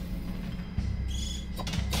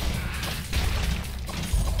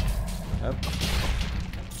 Up.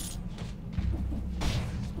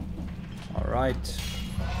 Alright.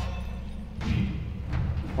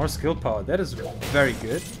 More skill power. That is very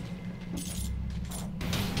good.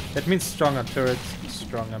 That means stronger turrets,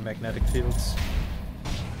 stronger magnetic fields.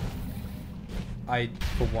 I,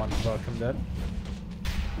 for one, welcome that.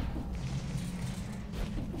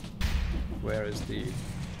 Where is the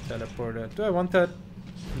teleporter? Do I want that?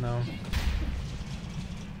 No.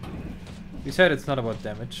 You said it's not about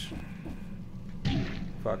damage.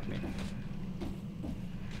 Fuck me.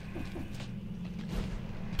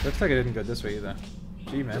 Looks like I didn't go this way either.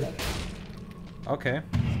 Gee, man. Okay.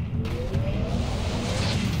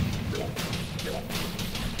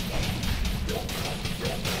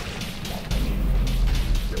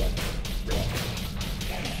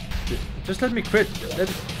 Just let me crit. Let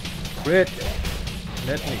me crit.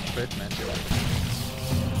 Let me crit, man.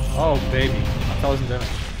 Oh, baby. 1000 damage.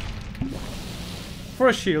 For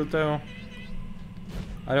a shield, though.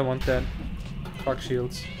 I don't want that. Fuck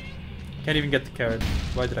shields. Can't even get the carrot.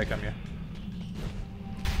 Why did I come here?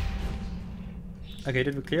 Okay,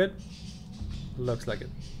 did we clear it? Looks like it.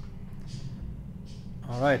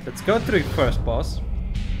 Alright, let's go to the first boss.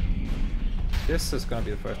 This is gonna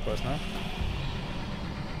be the first boss now.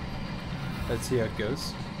 Let's see how it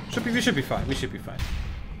goes. We should be fine. We should be fine.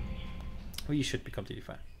 We should be completely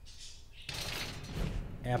fine.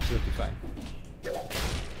 Absolutely fine.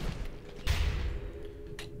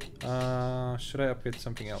 Should I upgrade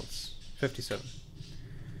something else? 57.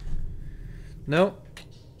 No.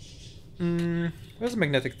 Where's the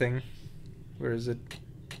magnetic thing? Where is it?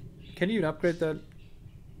 Can you even upgrade that?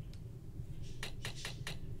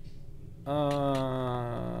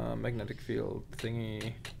 Magnetic field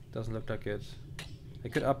thingy. Doesn't look like it. I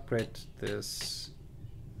could upgrade this.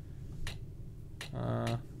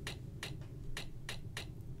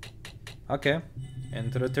 Okay.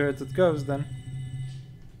 Into the turret it goes then.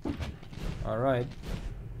 Alright.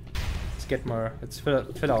 Let's get more. Let's fill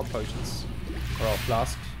our potions. Or our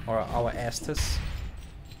flask. Or our Estus.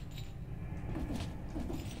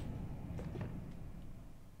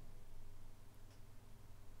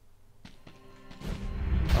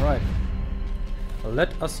 Alright.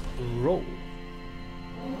 Let us roll.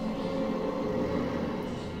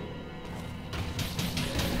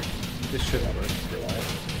 This should work.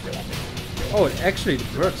 Oh, it actually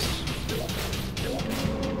works.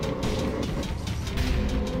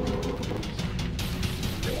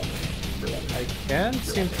 I can't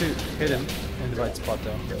seem to hit him in the right spot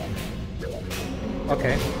though.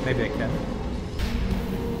 Okay, maybe I can.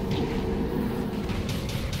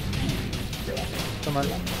 Come on,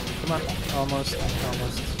 come on, almost,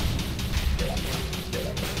 almost.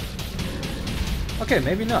 Okay,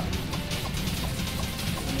 maybe not.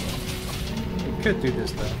 We could do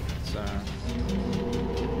this though, so...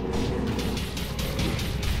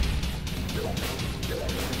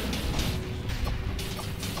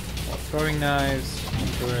 Throwing knives,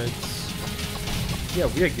 turrets. Yeah,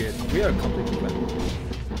 we are good. We are completely fine.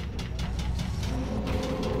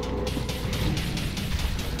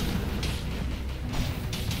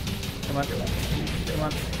 Come on. Come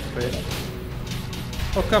on. Wait.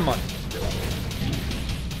 Oh, come on.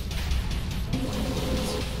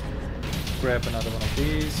 Let's grab another one of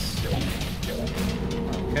these.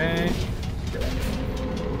 Okay.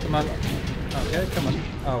 Come on. Okay, come on.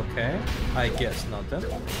 Okay. I guess not then.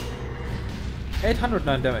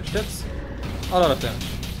 809 damage. That's a lot of damage.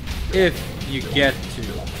 If you get to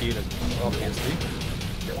heal it, obviously.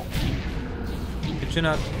 Could you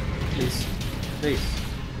not? Please. Please.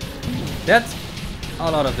 That's a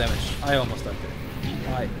lot of damage. I almost died there.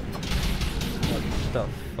 What the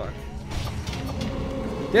fuck?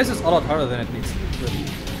 This is a lot harder than it needs to be.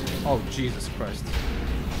 Oh, Jesus Christ.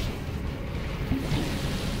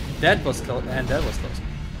 That was close, and that was close.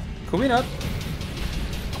 Could we not?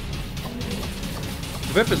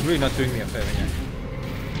 The whip is really not doing me a favor here.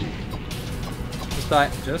 Just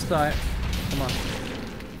die, just die. Come on.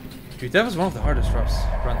 Dude, that was one of the hardest runs.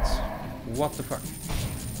 What the fuck?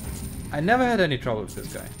 I never had any trouble with this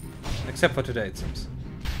guy. Except for today, it seems.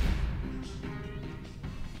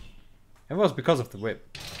 It was because of the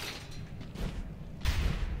whip.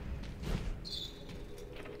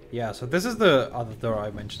 Yeah, so this is the other door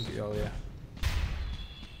I mentioned earlier.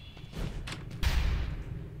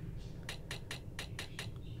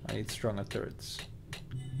 I need stronger turrets.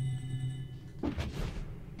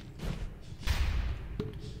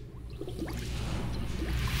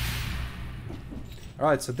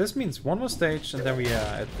 Alright, so this means one more stage and then we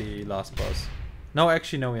are at the last boss. No,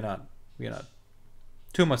 actually, no, we're not. We're not.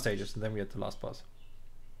 2 more stages and then we're at the last boss.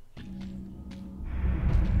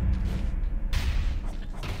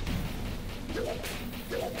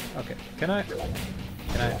 Okay, can I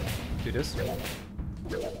do this?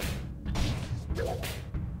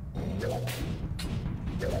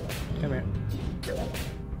 Come here.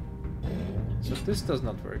 So this does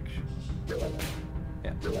not work.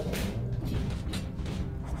 Yeah.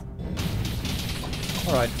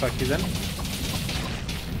 Alright, fuck you then.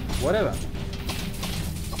 Whatever.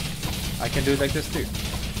 I can do it like this too.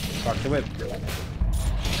 Fuck the whip.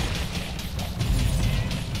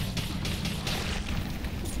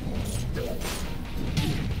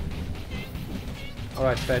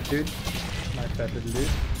 Alright, fat dude. My fat little dude.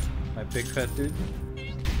 My big fat dude.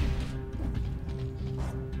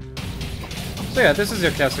 So yeah, this is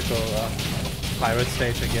your classical pirate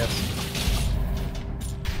stage, I guess.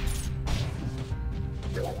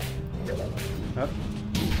 Oh.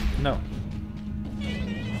 No.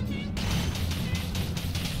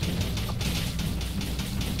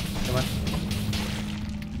 Come on.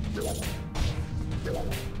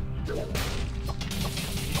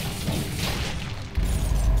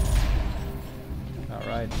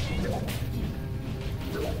 Alright.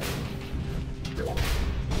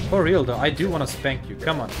 For real though, I do want to spank you.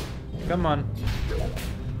 Come on. Come on.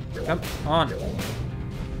 Come on.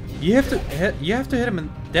 You have to hit him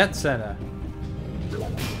in dead center.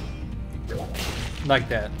 Like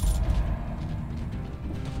that.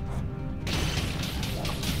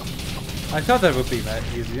 I thought that would be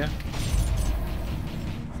easier.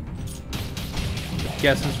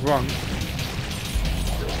 Guess it's wrong.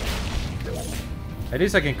 At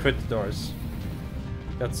least I can crit the doors.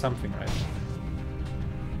 That's something, right?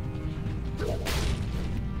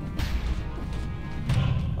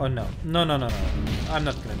 Oh no. No, no, no, no. I'm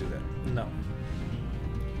not gonna do that. No.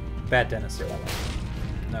 Bad Deniz.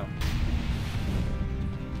 No.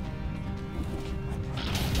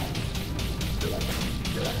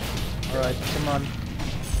 Alright, come on.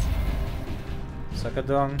 Suck a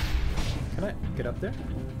dong. Can I get up there?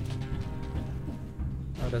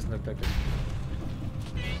 Oh, it doesn't look like it.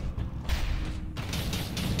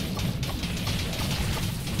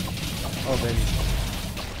 Oh, baby.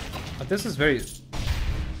 But this is very...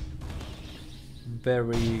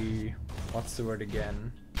 What's the word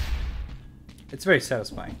again? It's very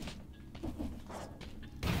satisfying.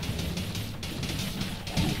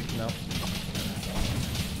 No.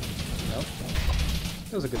 No.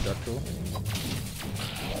 That was a good duck tool.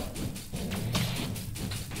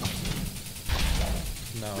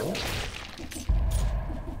 No.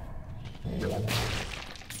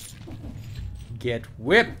 Get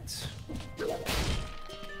whipped!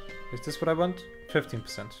 Is this what I want?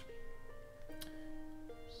 15%.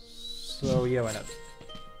 So yeah, why not?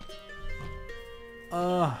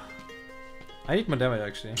 I need more damage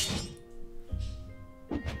actually.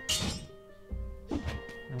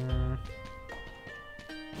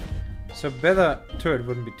 So better turret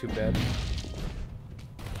wouldn't be too bad.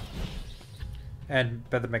 And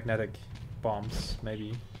better magnetic bombs,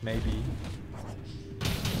 maybe. Maybe.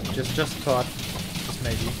 Just thought. Just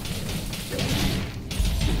maybe.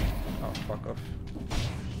 Oh, fuck off.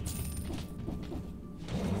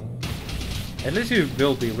 At least you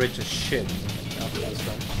will be rich as shit after this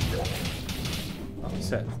one. Oh,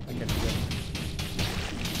 set. I can't do that.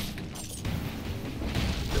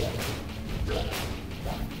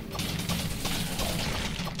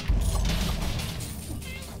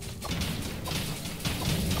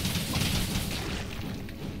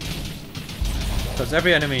 Because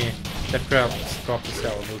every enemy that drops a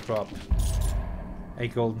cell will drop a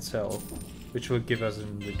golden cell, which will give us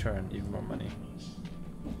in return even more money.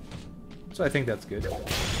 So I think that's good.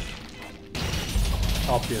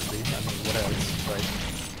 Obviously, I mean, what else, right?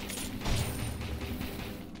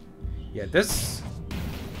 Yeah, this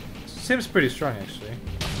seems pretty strong actually.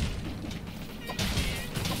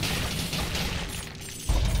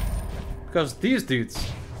 Because these dudes,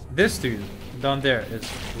 this dude down there is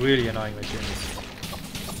really annoying with Deniz.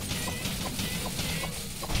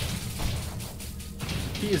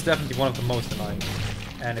 He is definitely one of the most annoying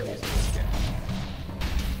enemies in this game.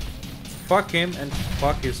 Fuck him and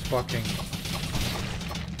fuck his fucking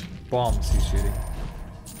bombs he's shooting.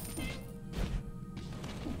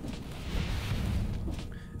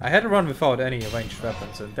 I had to run without any ranged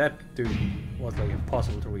weapons and that dude was like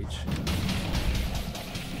impossible to reach.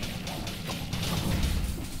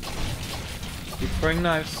 Keep throwing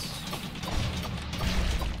knives.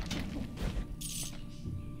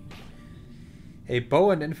 A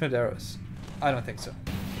bow and infinite arrows. I don't think so.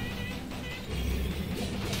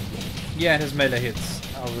 Yeah, and his melee hits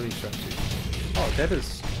are really strong too. Oh, that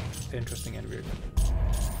is interesting and weird.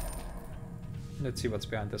 Let's see what's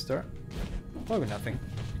behind this door. Probably nothing.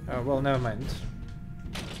 Well, never mind.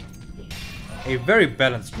 A very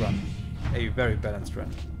balanced run. A very balanced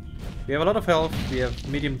run. We have a lot of health, we have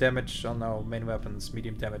medium damage on our main weapons,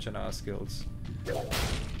 medium damage on our skills.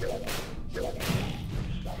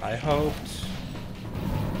 I hoped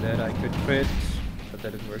that I could crit, but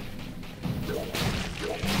that didn't work.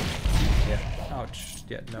 Yeah, ouch.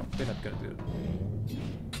 Yeah, no, we're not gonna do it.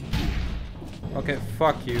 Okay,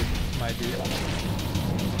 fuck you, my dude.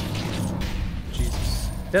 Jesus.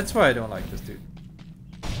 That's why I don't like this dude.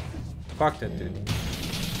 Fuck that dude.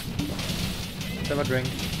 Let's have a drink.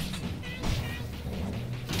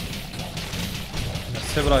 In a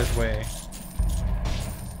civilized way.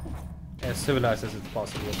 As civilized as it's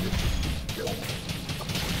possible, dude.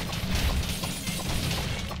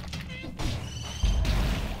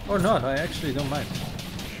 Or not, I actually don't mind.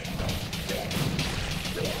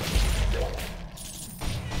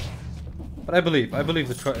 But I believe the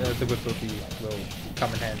whip will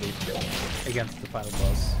come in handy against the final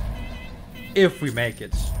boss. If we make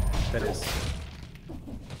it, that is.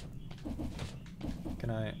 Can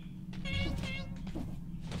I?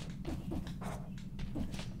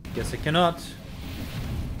 Guess I cannot.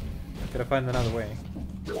 Gotta find another way.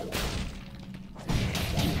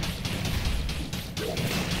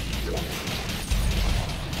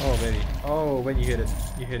 Oh baby. Oh, when you hit it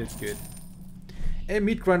good. A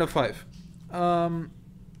meat grinder 5.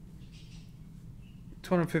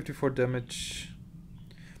 254 damage.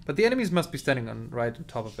 But the enemies must be standing on right on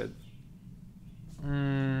top of it.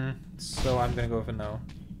 So I'm gonna go with a no.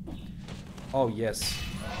 Oh yes.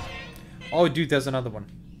 Oh dude, there's another one.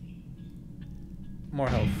 More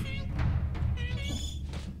health.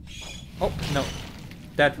 Oh no.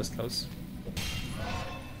 That was close.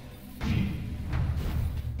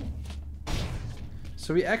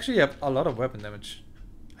 So we actually have a lot of weapon damage.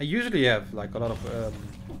 I usually have like a lot of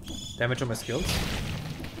damage on my skills.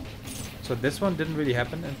 So this one didn't really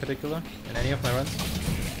happen in particular in any of my runs.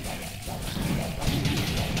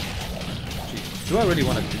 Jeez, do I really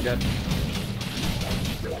want to do that?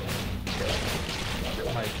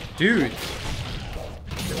 My dude!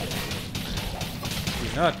 Do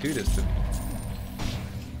not do this to me.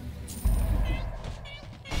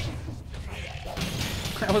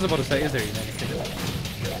 I was about to say, is there even anything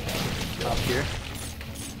up here?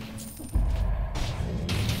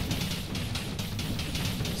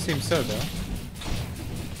 Seems so though.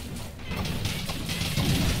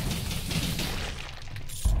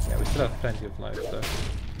 Yeah, we still have plenty of life though.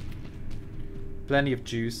 Plenty of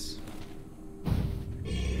juice.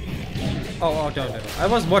 Oh, don't. I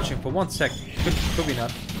was watching for 1 second. Could we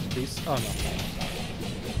not? Please? Oh no.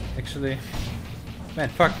 Actually, man,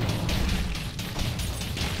 fuck me.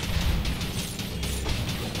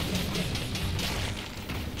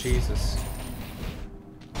 Jesus.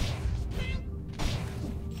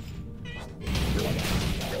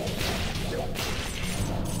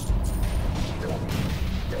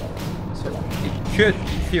 So it could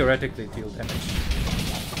theoretically deal damage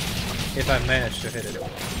if I manage to hit it.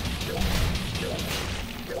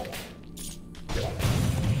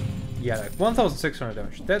 Yeah, like 1,600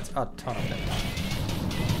 damage. That's a ton of damage.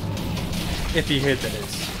 If you hit, that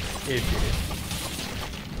is. If you hit.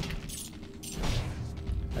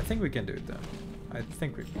 I think we can do it though. I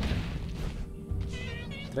think we can.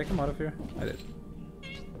 Did I come out of here? I did.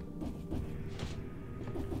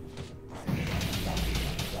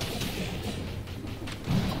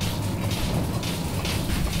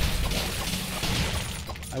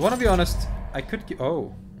 I want to be honest. I could keep.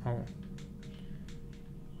 Oh. On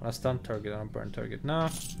a stun target, on a burn target. No.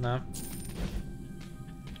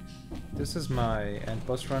 This is my end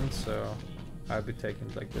boss run, so I'll be taking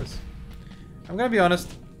it like this. I'm gonna be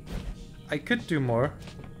honest. I could do more,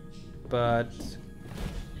 but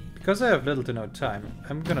because I have little to no time,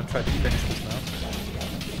 I'm gonna try to finish this now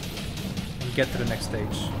and get to the next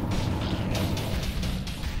stage.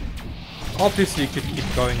 Obviously, you could keep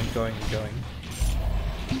going and going and going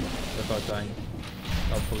without dying,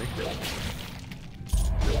 hopefully.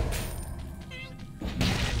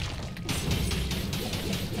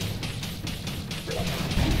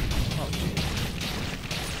 Oh, geez.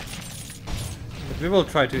 But we will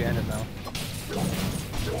try to end it now.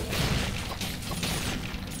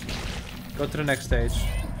 Go to the next stage,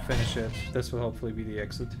 finish it. This will hopefully be the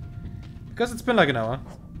exit. Because it's been like an hour.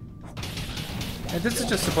 And this is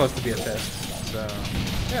just supposed to be a test, so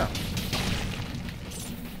yeah.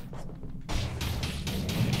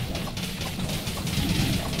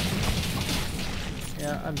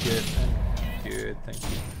 Yeah, I'm good. I'm good, thank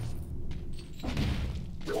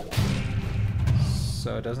you.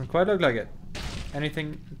 So it doesn't quite look like it.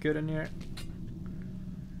 Anything good in here?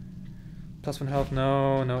 +1 health?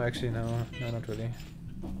 No, actually no, not really.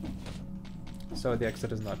 So the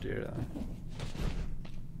exit is not here.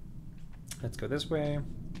 Let's go this way.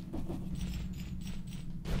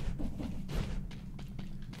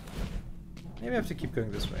 Maybe I have to keep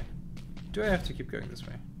going this way. Do I have to keep going this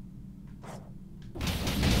way?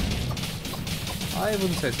 I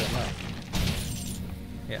wouldn't say so, no.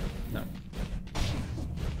 Yeah, no.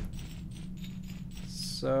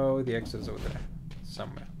 So the exit is over there,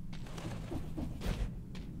 somewhere.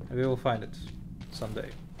 And we will find it someday,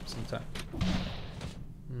 sometime.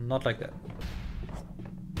 Not like that.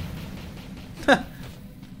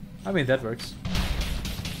 I mean, that works.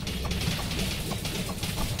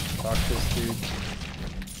 Fuck this dude.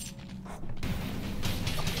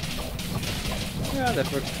 Yeah,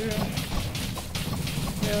 that works too.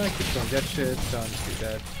 Yeah, keep doing that shit, don't do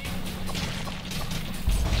that.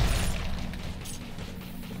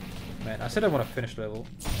 Man, I said I want to finish level.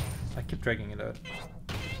 I keep dragging it out.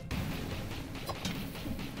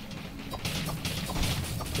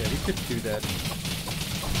 Yeah, we could do that.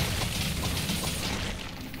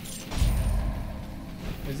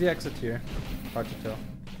 Is the exit here? Hard to tell.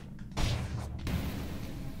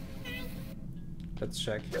 Let's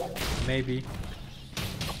check. Maybe.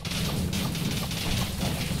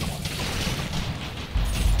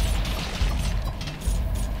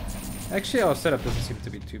 Actually, our setup doesn't seem to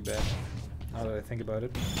be too bad, now that I think about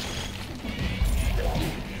it.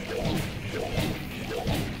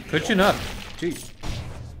 Could you not? Jeez.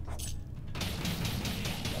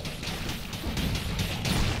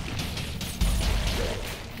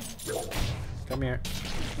 Come here.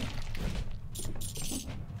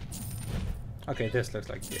 Okay, this looks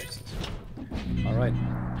like the exit. Alright.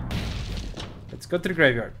 Let's go to the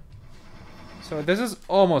graveyard. So this is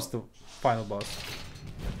almost the final boss.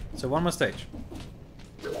 So one more stage.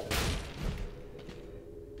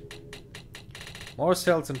 More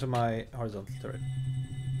cells into my horizontal turret.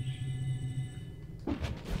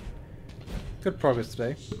 Good progress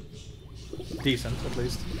today. Decent, at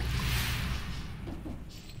least.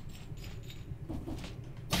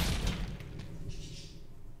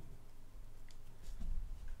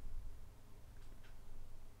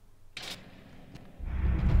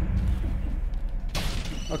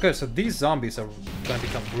 Okay, so these zombies are gonna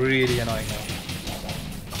become really annoying now.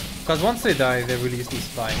 Because once they die, they release these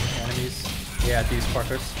flying enemies. Yeah, these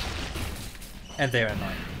fuckers. And they're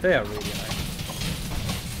annoying. They are really annoying.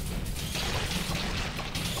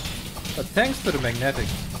 But thanks to the magnetic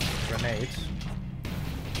grenade,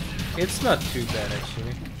 it's not too bad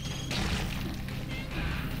actually.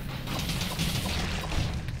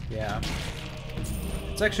 Yeah.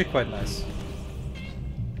 It's actually quite nice.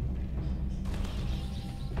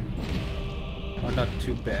 Or not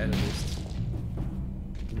too bad, at least.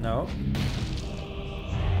 No.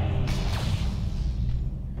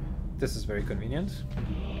 This is very convenient.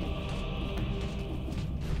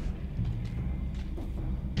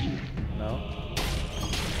 No.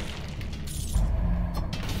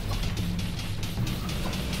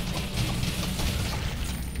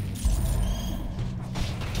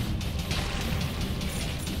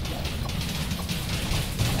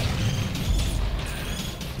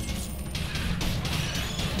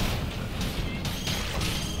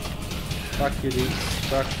 Fuck you, dudes.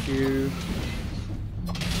 Fuck you.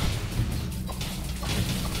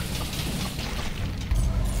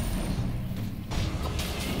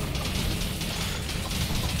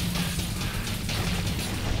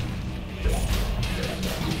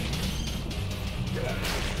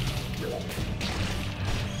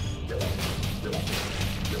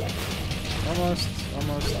 Almost.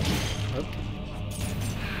 Oh.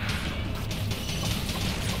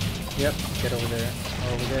 Yep, get over there.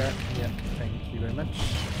 Over there. Yep, thank you very much.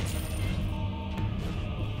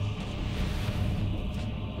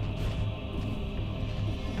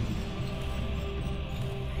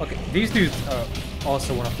 Okay, these dudes are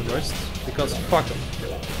also one of the worst, because fuck them.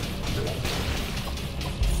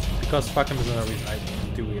 Because fuck them is another reason I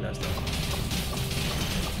do realize that.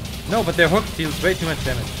 No, but their hook deals way too much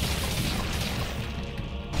damage.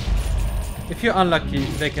 If you're unlucky,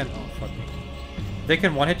 they can... Oh, fuck me. They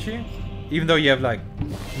can one-hit you, even though you have, like,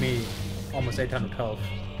 me, almost 800 health.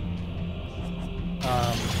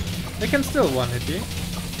 They can still one-hit you.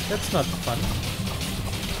 That's not fun.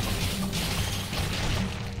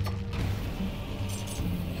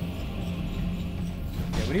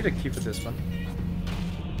 Yeah, we need a key for this one.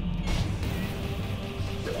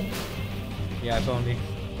 Yeah, if only.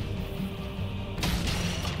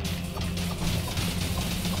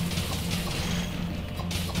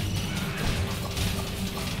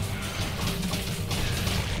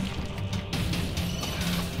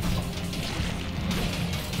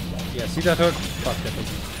 Yeah, see that hook? Fuck that hook.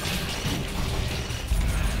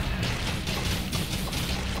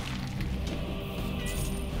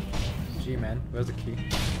 Gee, man, where's the key?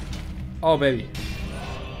 Oh, baby.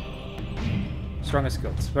 Strongest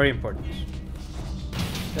skills, very important.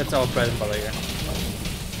 That's our bread and butter here.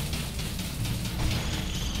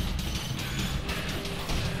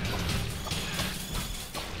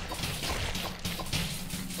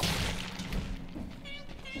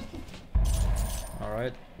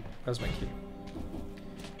 Alright. Where's my key?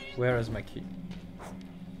 Where is my key?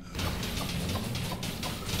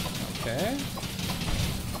 Okay.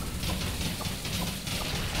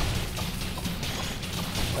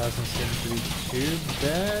 Doesn't seem to be too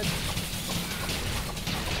bad.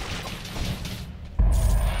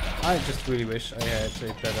 I just really wish I had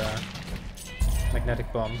a better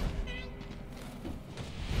magnetic bomb.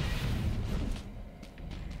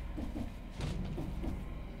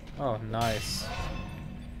 Oh, nice.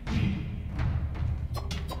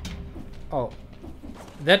 Oh,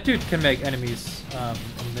 that dude can make enemies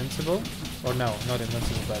invincible. Or no, not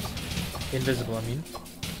invincible, but invisible, I mean.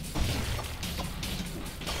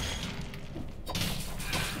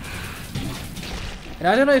 And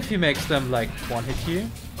I don't know if he makes them like one hit you.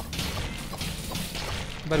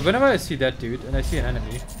 But whenever I see that dude and I see an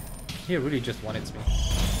enemy, he really just one hits me.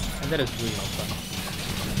 And that is really not fun.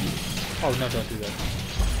 Oh no, don't do that.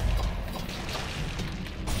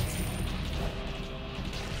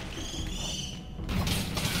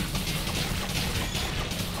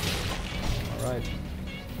 Alright.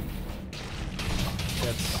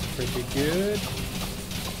 That's pretty good.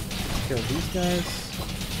 Kill these guys.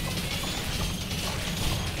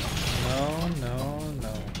 No, no,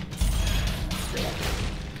 no.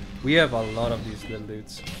 We have a lot of these little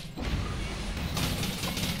dudes.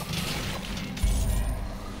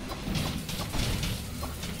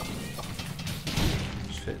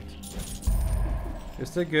 Shit. You're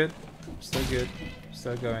still good. Still good.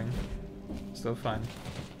 Still going. Still fine.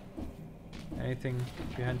 Anything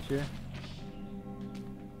behind here?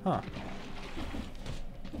 Huh.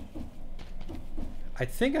 I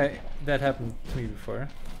think that happened to me before.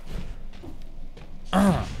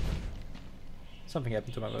 Something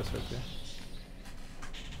happened to my voice right there.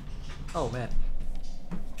 Oh man.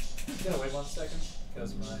 Gotta wait 1 second,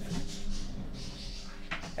 because my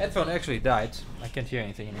headphone actually died. I can't hear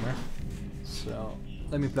anything anymore. So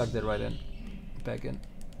let me plug that right in. Back in.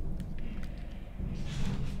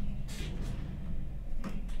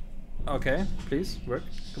 Okay, please, work.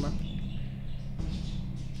 Come on.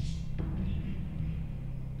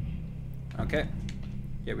 Okay.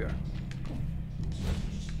 Here we are.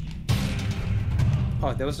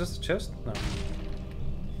 Oh, that was just a chest? No.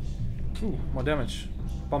 Ooh, more damage.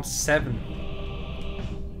 Bomb 7.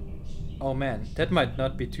 Oh man, that might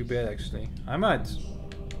not be too bad actually. I might.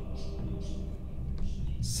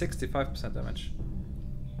 65% damage.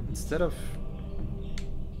 Instead of...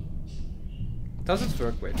 Does it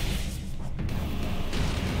work? Wait.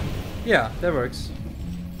 Yeah, that works.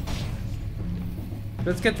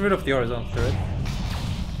 Let's get rid of the horizontal turret.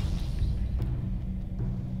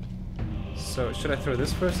 So, should I throw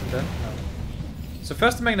this first and then? No. So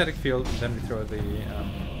first the magnetic field, and then we throw the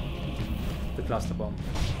cluster bomb.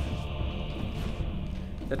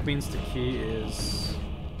 That means the key is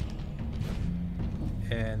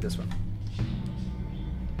in this one.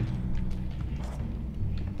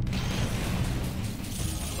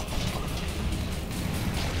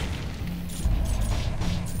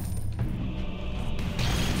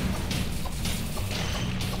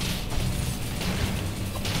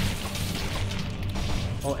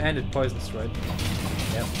 Oh, and it poisons, right?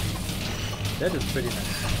 Yep. That is pretty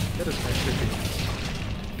nice. That is actually pretty nice.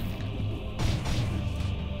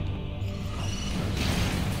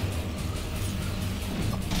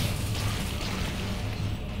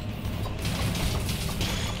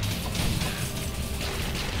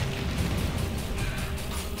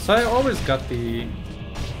 So I always got the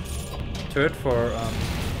turret for,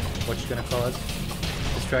 what you gonna call it?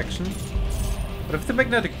 Distraction. But if the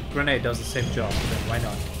magnetic grenade does the same job, then why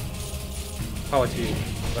not? Power to you,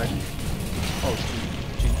 right? Oh,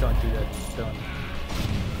 gee, don't do that.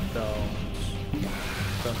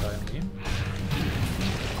 Don't die on me.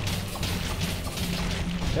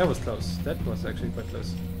 That was close. That was actually quite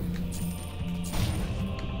close.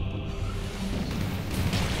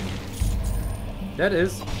 That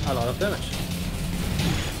is a lot of damage.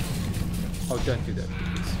 Oh, don't do that,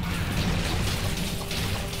 please.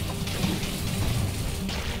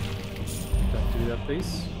 Don't do that,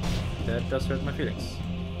 please. That does hurt my feelings.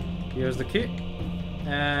 Here's the key,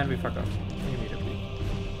 and we fuck off immediately.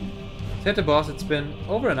 To hit the boss, it's been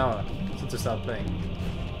over an hour since I started playing.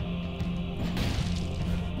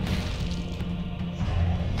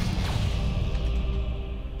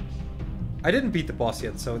 I didn't beat the boss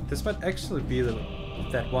yet, so this might actually be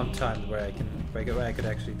that one time where I could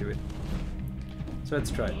actually do it. So let's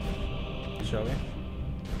try it, shall we?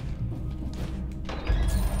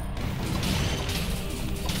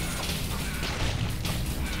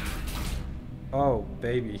 Oh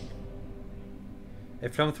baby, a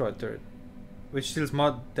flamethrower turret, which deals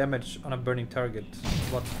more damage on a burning target.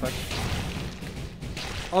 What the fuck?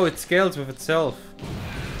 Oh, it scales with itself,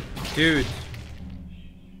 dude.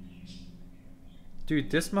 Dude,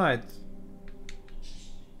 this might...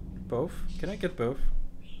 Both? Can I get both?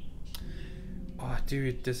 Oh,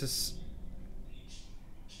 dude, this is...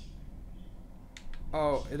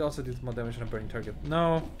 Oh, it also deals more damage on a burning target.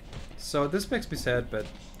 No. So this makes me sad, but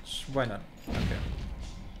why not? Okay.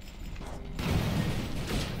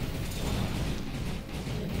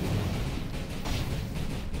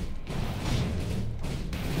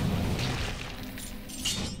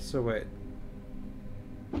 So wait.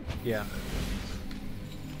 Yeah.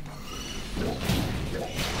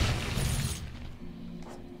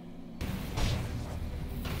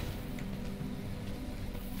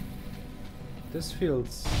 This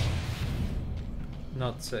feels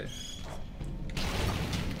not safe.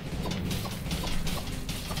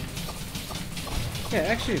 Yeah,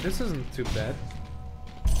 actually, this isn't too bad.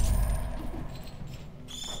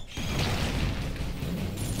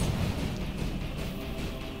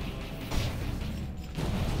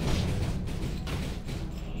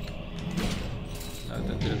 No,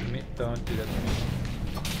 don't do that to me. Don't do that to me.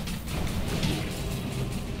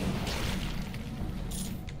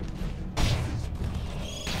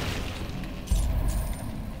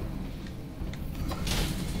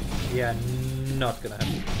 Yeah, not gonna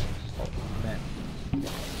happen. Oh, man.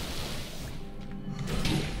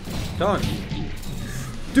 Don't!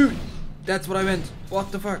 Dude! That's what I meant!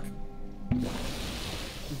 What the fuck?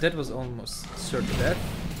 That was almost certain death.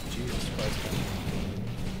 Jesus Christ, man.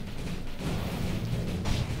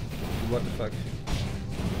 What the fuck?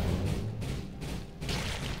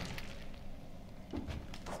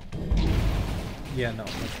 Yeah, no,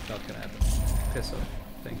 that's not gonna happen. Piss off.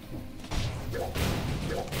 Thank you.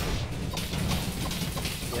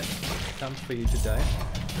 Yeah, time for you to die.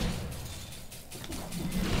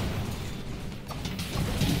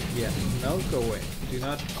 Yeah, no, go away. Do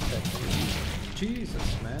not touch me.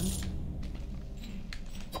 Jesus, man.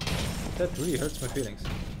 That really hurts my feelings.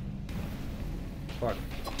 Fuck.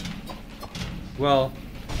 Well,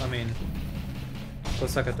 I mean, go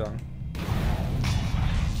suck a dong.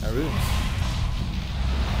 A room.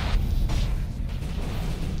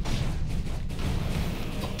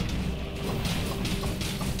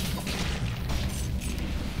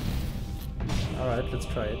 Alright, let's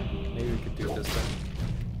try it. Maybe we could do it this time.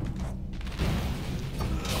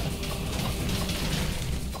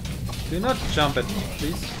 Do not jump at me,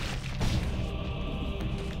 please.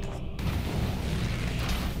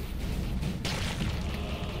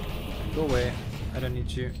 Go away. I don't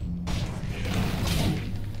need you.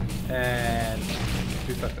 And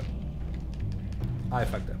we fucked up. I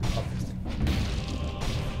fucked up, obviously.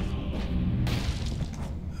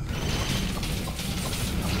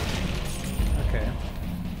 Okay.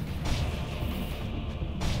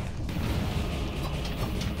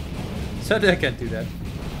 Sadly, I can't do that.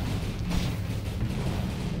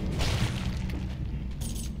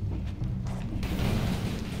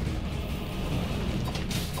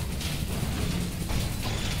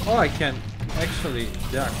 Oh, I can actually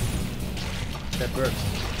duck. That works.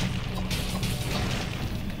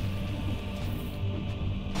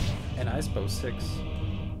 And IceQ 6.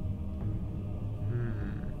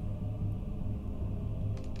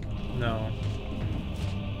 No.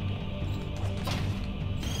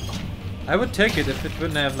 I would take it if it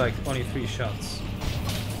wouldn't have like only 3 shots.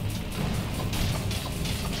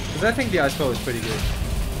 Because I think the IceQ is pretty good.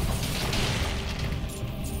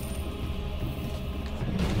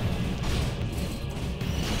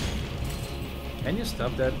 Can you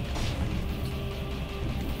stop that?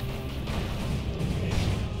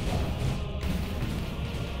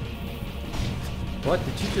 What?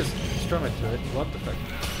 Did you just strum it to it? What the fuck?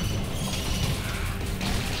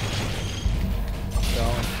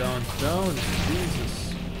 Don't.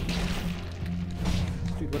 Jesus.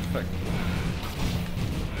 Dude, what the fuck?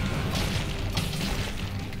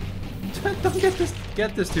 Don't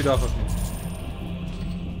get this dude off of me.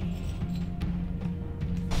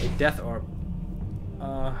 A death orb.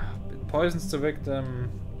 It poisons the victim.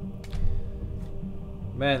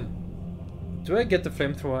 Man, do I get the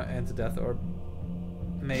flamethrower and the death orb?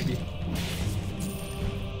 Maybe.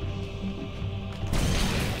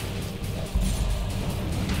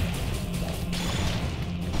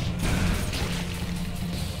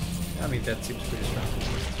 I mean, that seems pretty strong.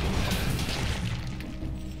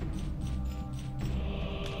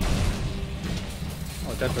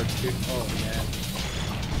 Oh, that works too. Oh man.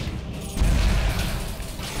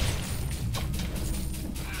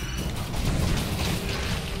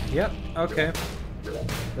 Yep, okay.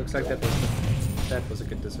 Looks like that was a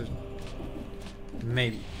good decision.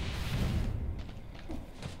 Maybe.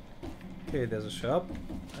 Okay, there's a shop.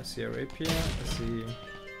 I see a rapier. I see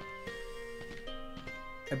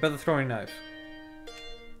a better throwing knife.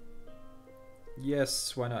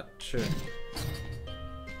 Yes, why not? Sure.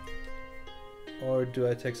 Or do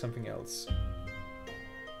I take something else?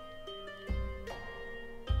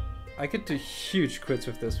 I could do huge crits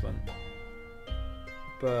with this one.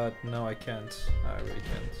 But no, I can't. I really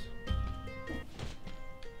can't.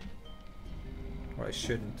 Or I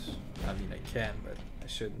shouldn't. I mean, I can, but I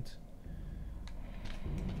shouldn't.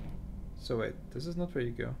 So wait, this is not where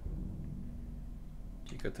you go.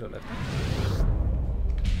 You go to the left.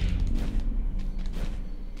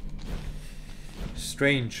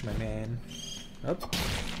 Strange, my man. Up.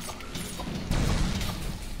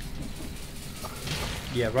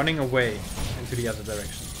 Yeah, running away into the other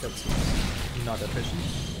direction. That's not efficient.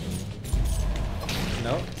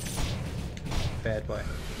 No. Bad boy.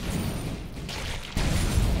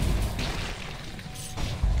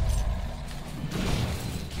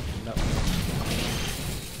 No.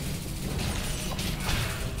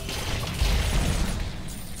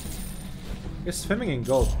 You're swimming in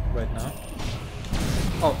gold right now.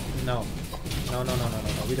 Oh, no. No, no, no, no, no,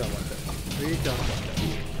 no. We don't want that. We don't want that.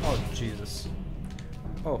 Oh, Jesus.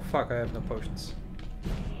 Oh, fuck, I have no potions.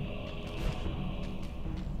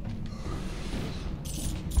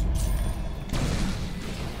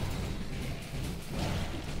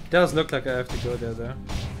 Does look like I have to go there, though.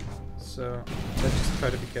 So, let's just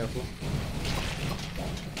try to be careful.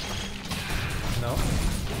 No.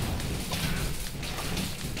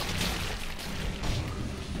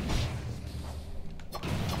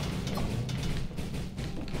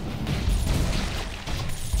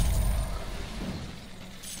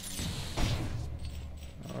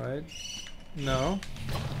 Alright. No.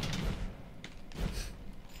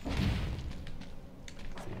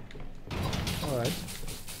 Alright.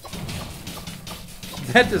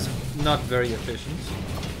 That is not very efficient.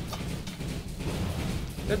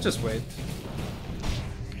 Let's just wait.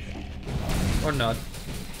 Or not.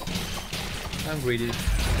 I'm greedy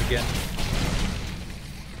again.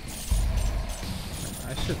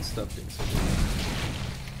 I should stop being so greedy.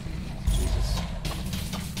 Jesus.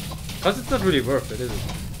 Because it's not really worth it, is it?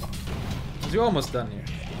 Because you're almost done here.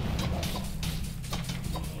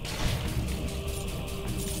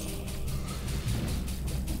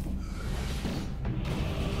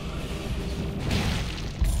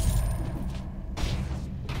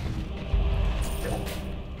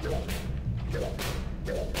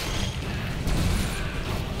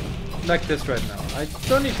 Like this right now. I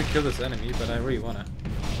don't need to kill this enemy, but I really wanna.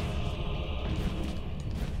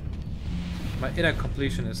 My inner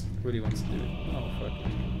completionist really wants to do it. Oh fuck.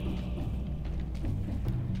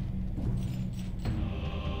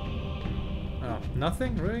 Oh,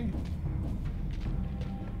 nothing? Really?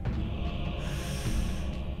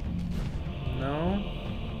 No.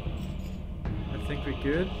 I think we're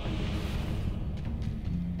good.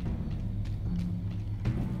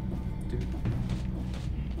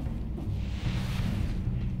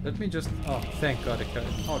 Let me just... Oh, thank God it cut it.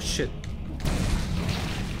 Oh, shit.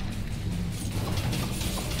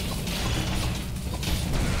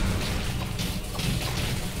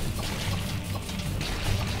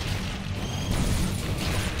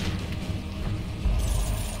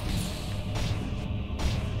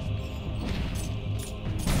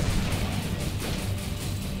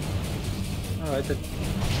 Alright, that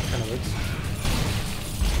kind of works.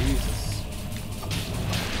 Jesus.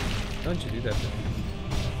 Don't you do that to me.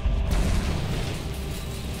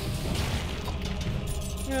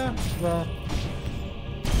 Yeah, well,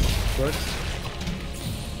 works.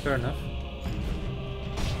 Fair enough.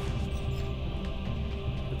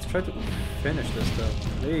 Let's try to finish this though,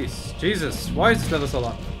 please. Jesus, why is this level so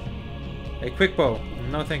long? A quick bow.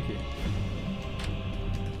 No, thank you.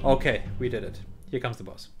 Okay, we did it. Here comes the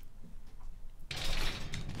boss.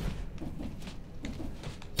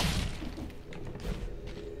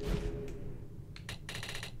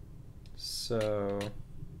 So...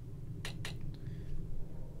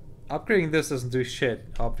 upgrading this doesn't do shit,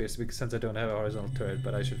 obviously, because since I don't have a horizontal turret,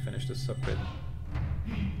 but I should finish this upgrade.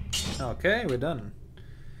 Okay, we're done.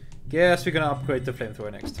 Guess we're gonna upgrade the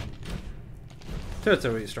flamethrower next. Turrets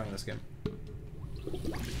are really strong in this game.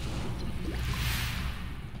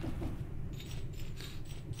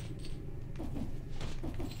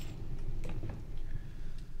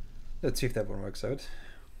 Let's see if that one works out.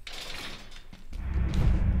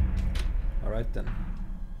 Alright then.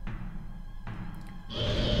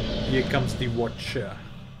 Here comes the Watcher.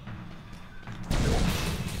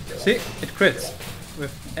 See? It crits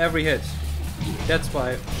with every hit. That's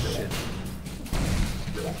why... shit.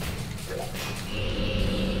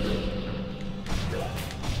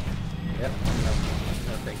 Yep. No,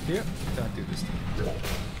 no thank you. Don't do this thing.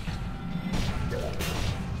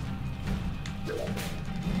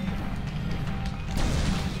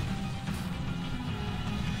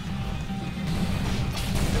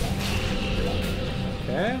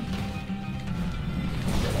 Okay.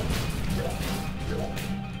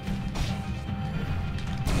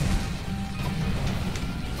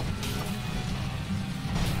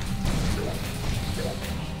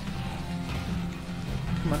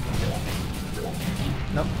 Come on.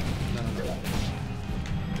 Nope. No, no, no.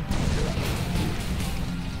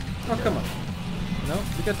 Oh, come on. No,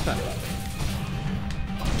 we got time.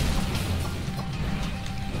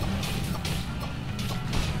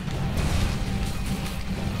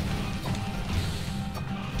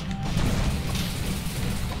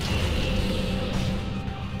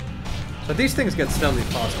 But these things get steadily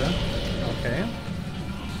faster. Okay.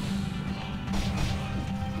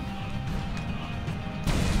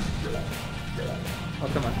 Oh,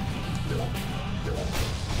 come on.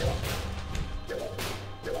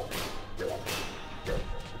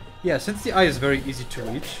 Yeah, since the eye is very easy to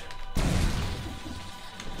reach.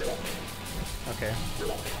 Okay.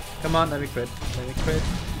 Come on, let me crit. Let me crit.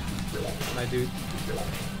 My dude.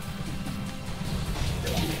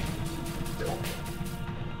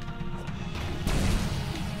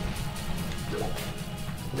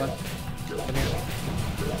 Come on. Come here.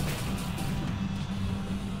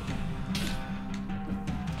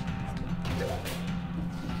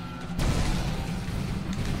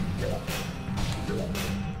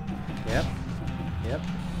 Yep. Yep.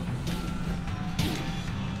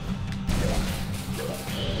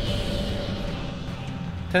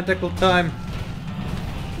 Tentacle time.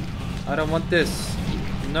 I don't want this.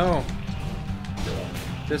 No.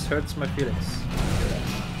 This hurts my feelings.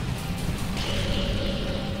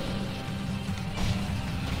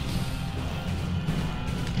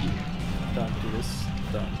 Don't do this.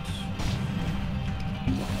 Don't.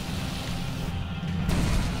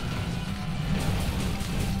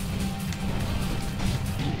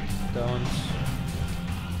 Don't.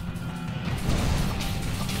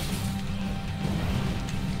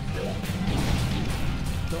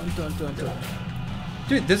 Don't.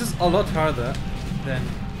 Dude, this is a lot harder than...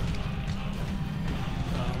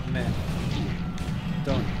 Oh, man.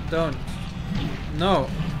 Don't. No.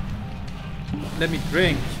 Let me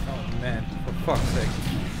drink. Oh, man. For fuck's sake.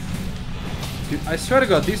 Dude, I swear to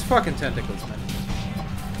God, these fucking tentacles, man.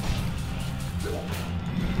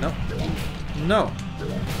 No. No.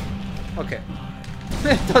 Okay.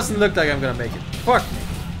 It doesn't look like I'm gonna make it. Fuck me.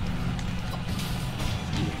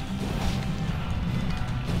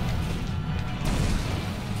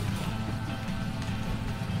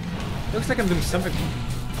 Looks like I'm doing something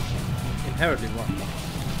inherently wrong.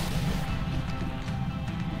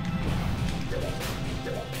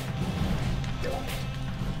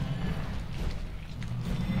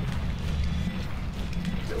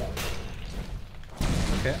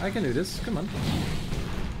 Okay, I can do this. Come on.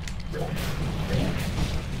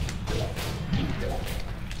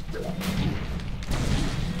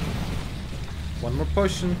 One more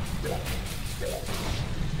potion.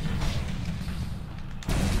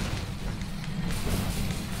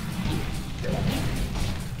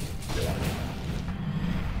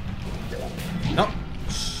 No.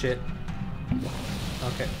 Shit.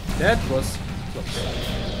 Okay. That was close.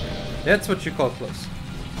 That's what you call close.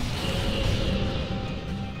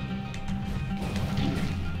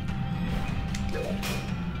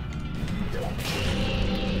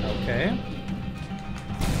 Okay.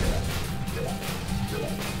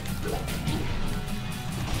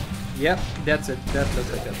 Yep, that's it. That's it.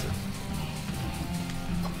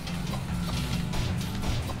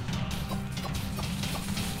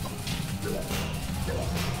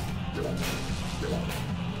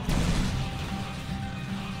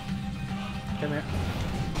 Come here.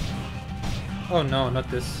 Oh no, not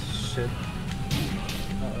this shit.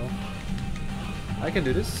 Uh-oh. I can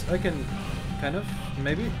do this. I can kind of,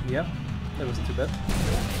 maybe. Yeah, that was too bad.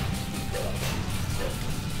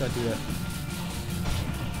 Don't do that.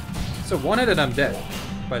 So one hit and I'm dead,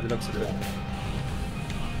 by the looks of it.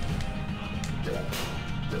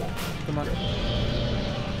 Come on.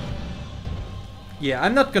 Yeah,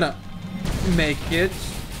 I'm not gonna make it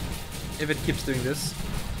if it keeps doing this.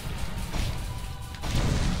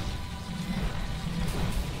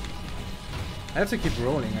 I have to keep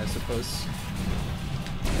rolling, I suppose.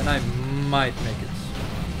 Then I might make it.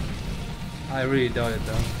 I really doubt it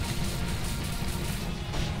though.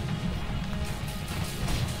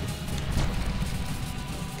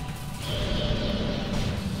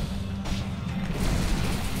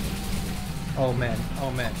 Oh man,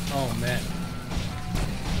 oh man, oh man.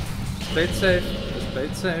 Just play it safe, just play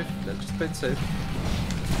it safe, let's just play it safe.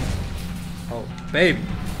 Oh, baby.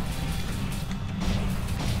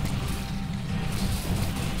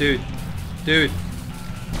 Dude.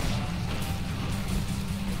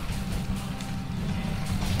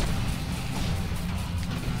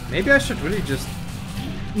 Maybe I should really just...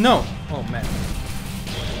 No! Oh man.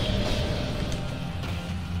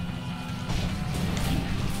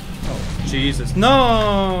 Oh, Jesus.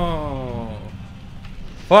 No!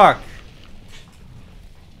 Fuck!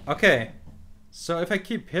 Okay. So if I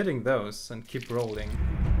keep hitting those and keep rolling,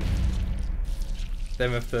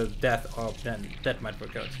 then with the death orb, then that might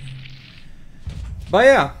work out. But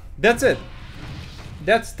yeah, that's it.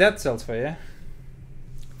 That's Dead Cells for you.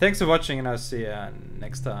 Thanks for watching and I'll see you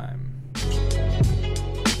next time.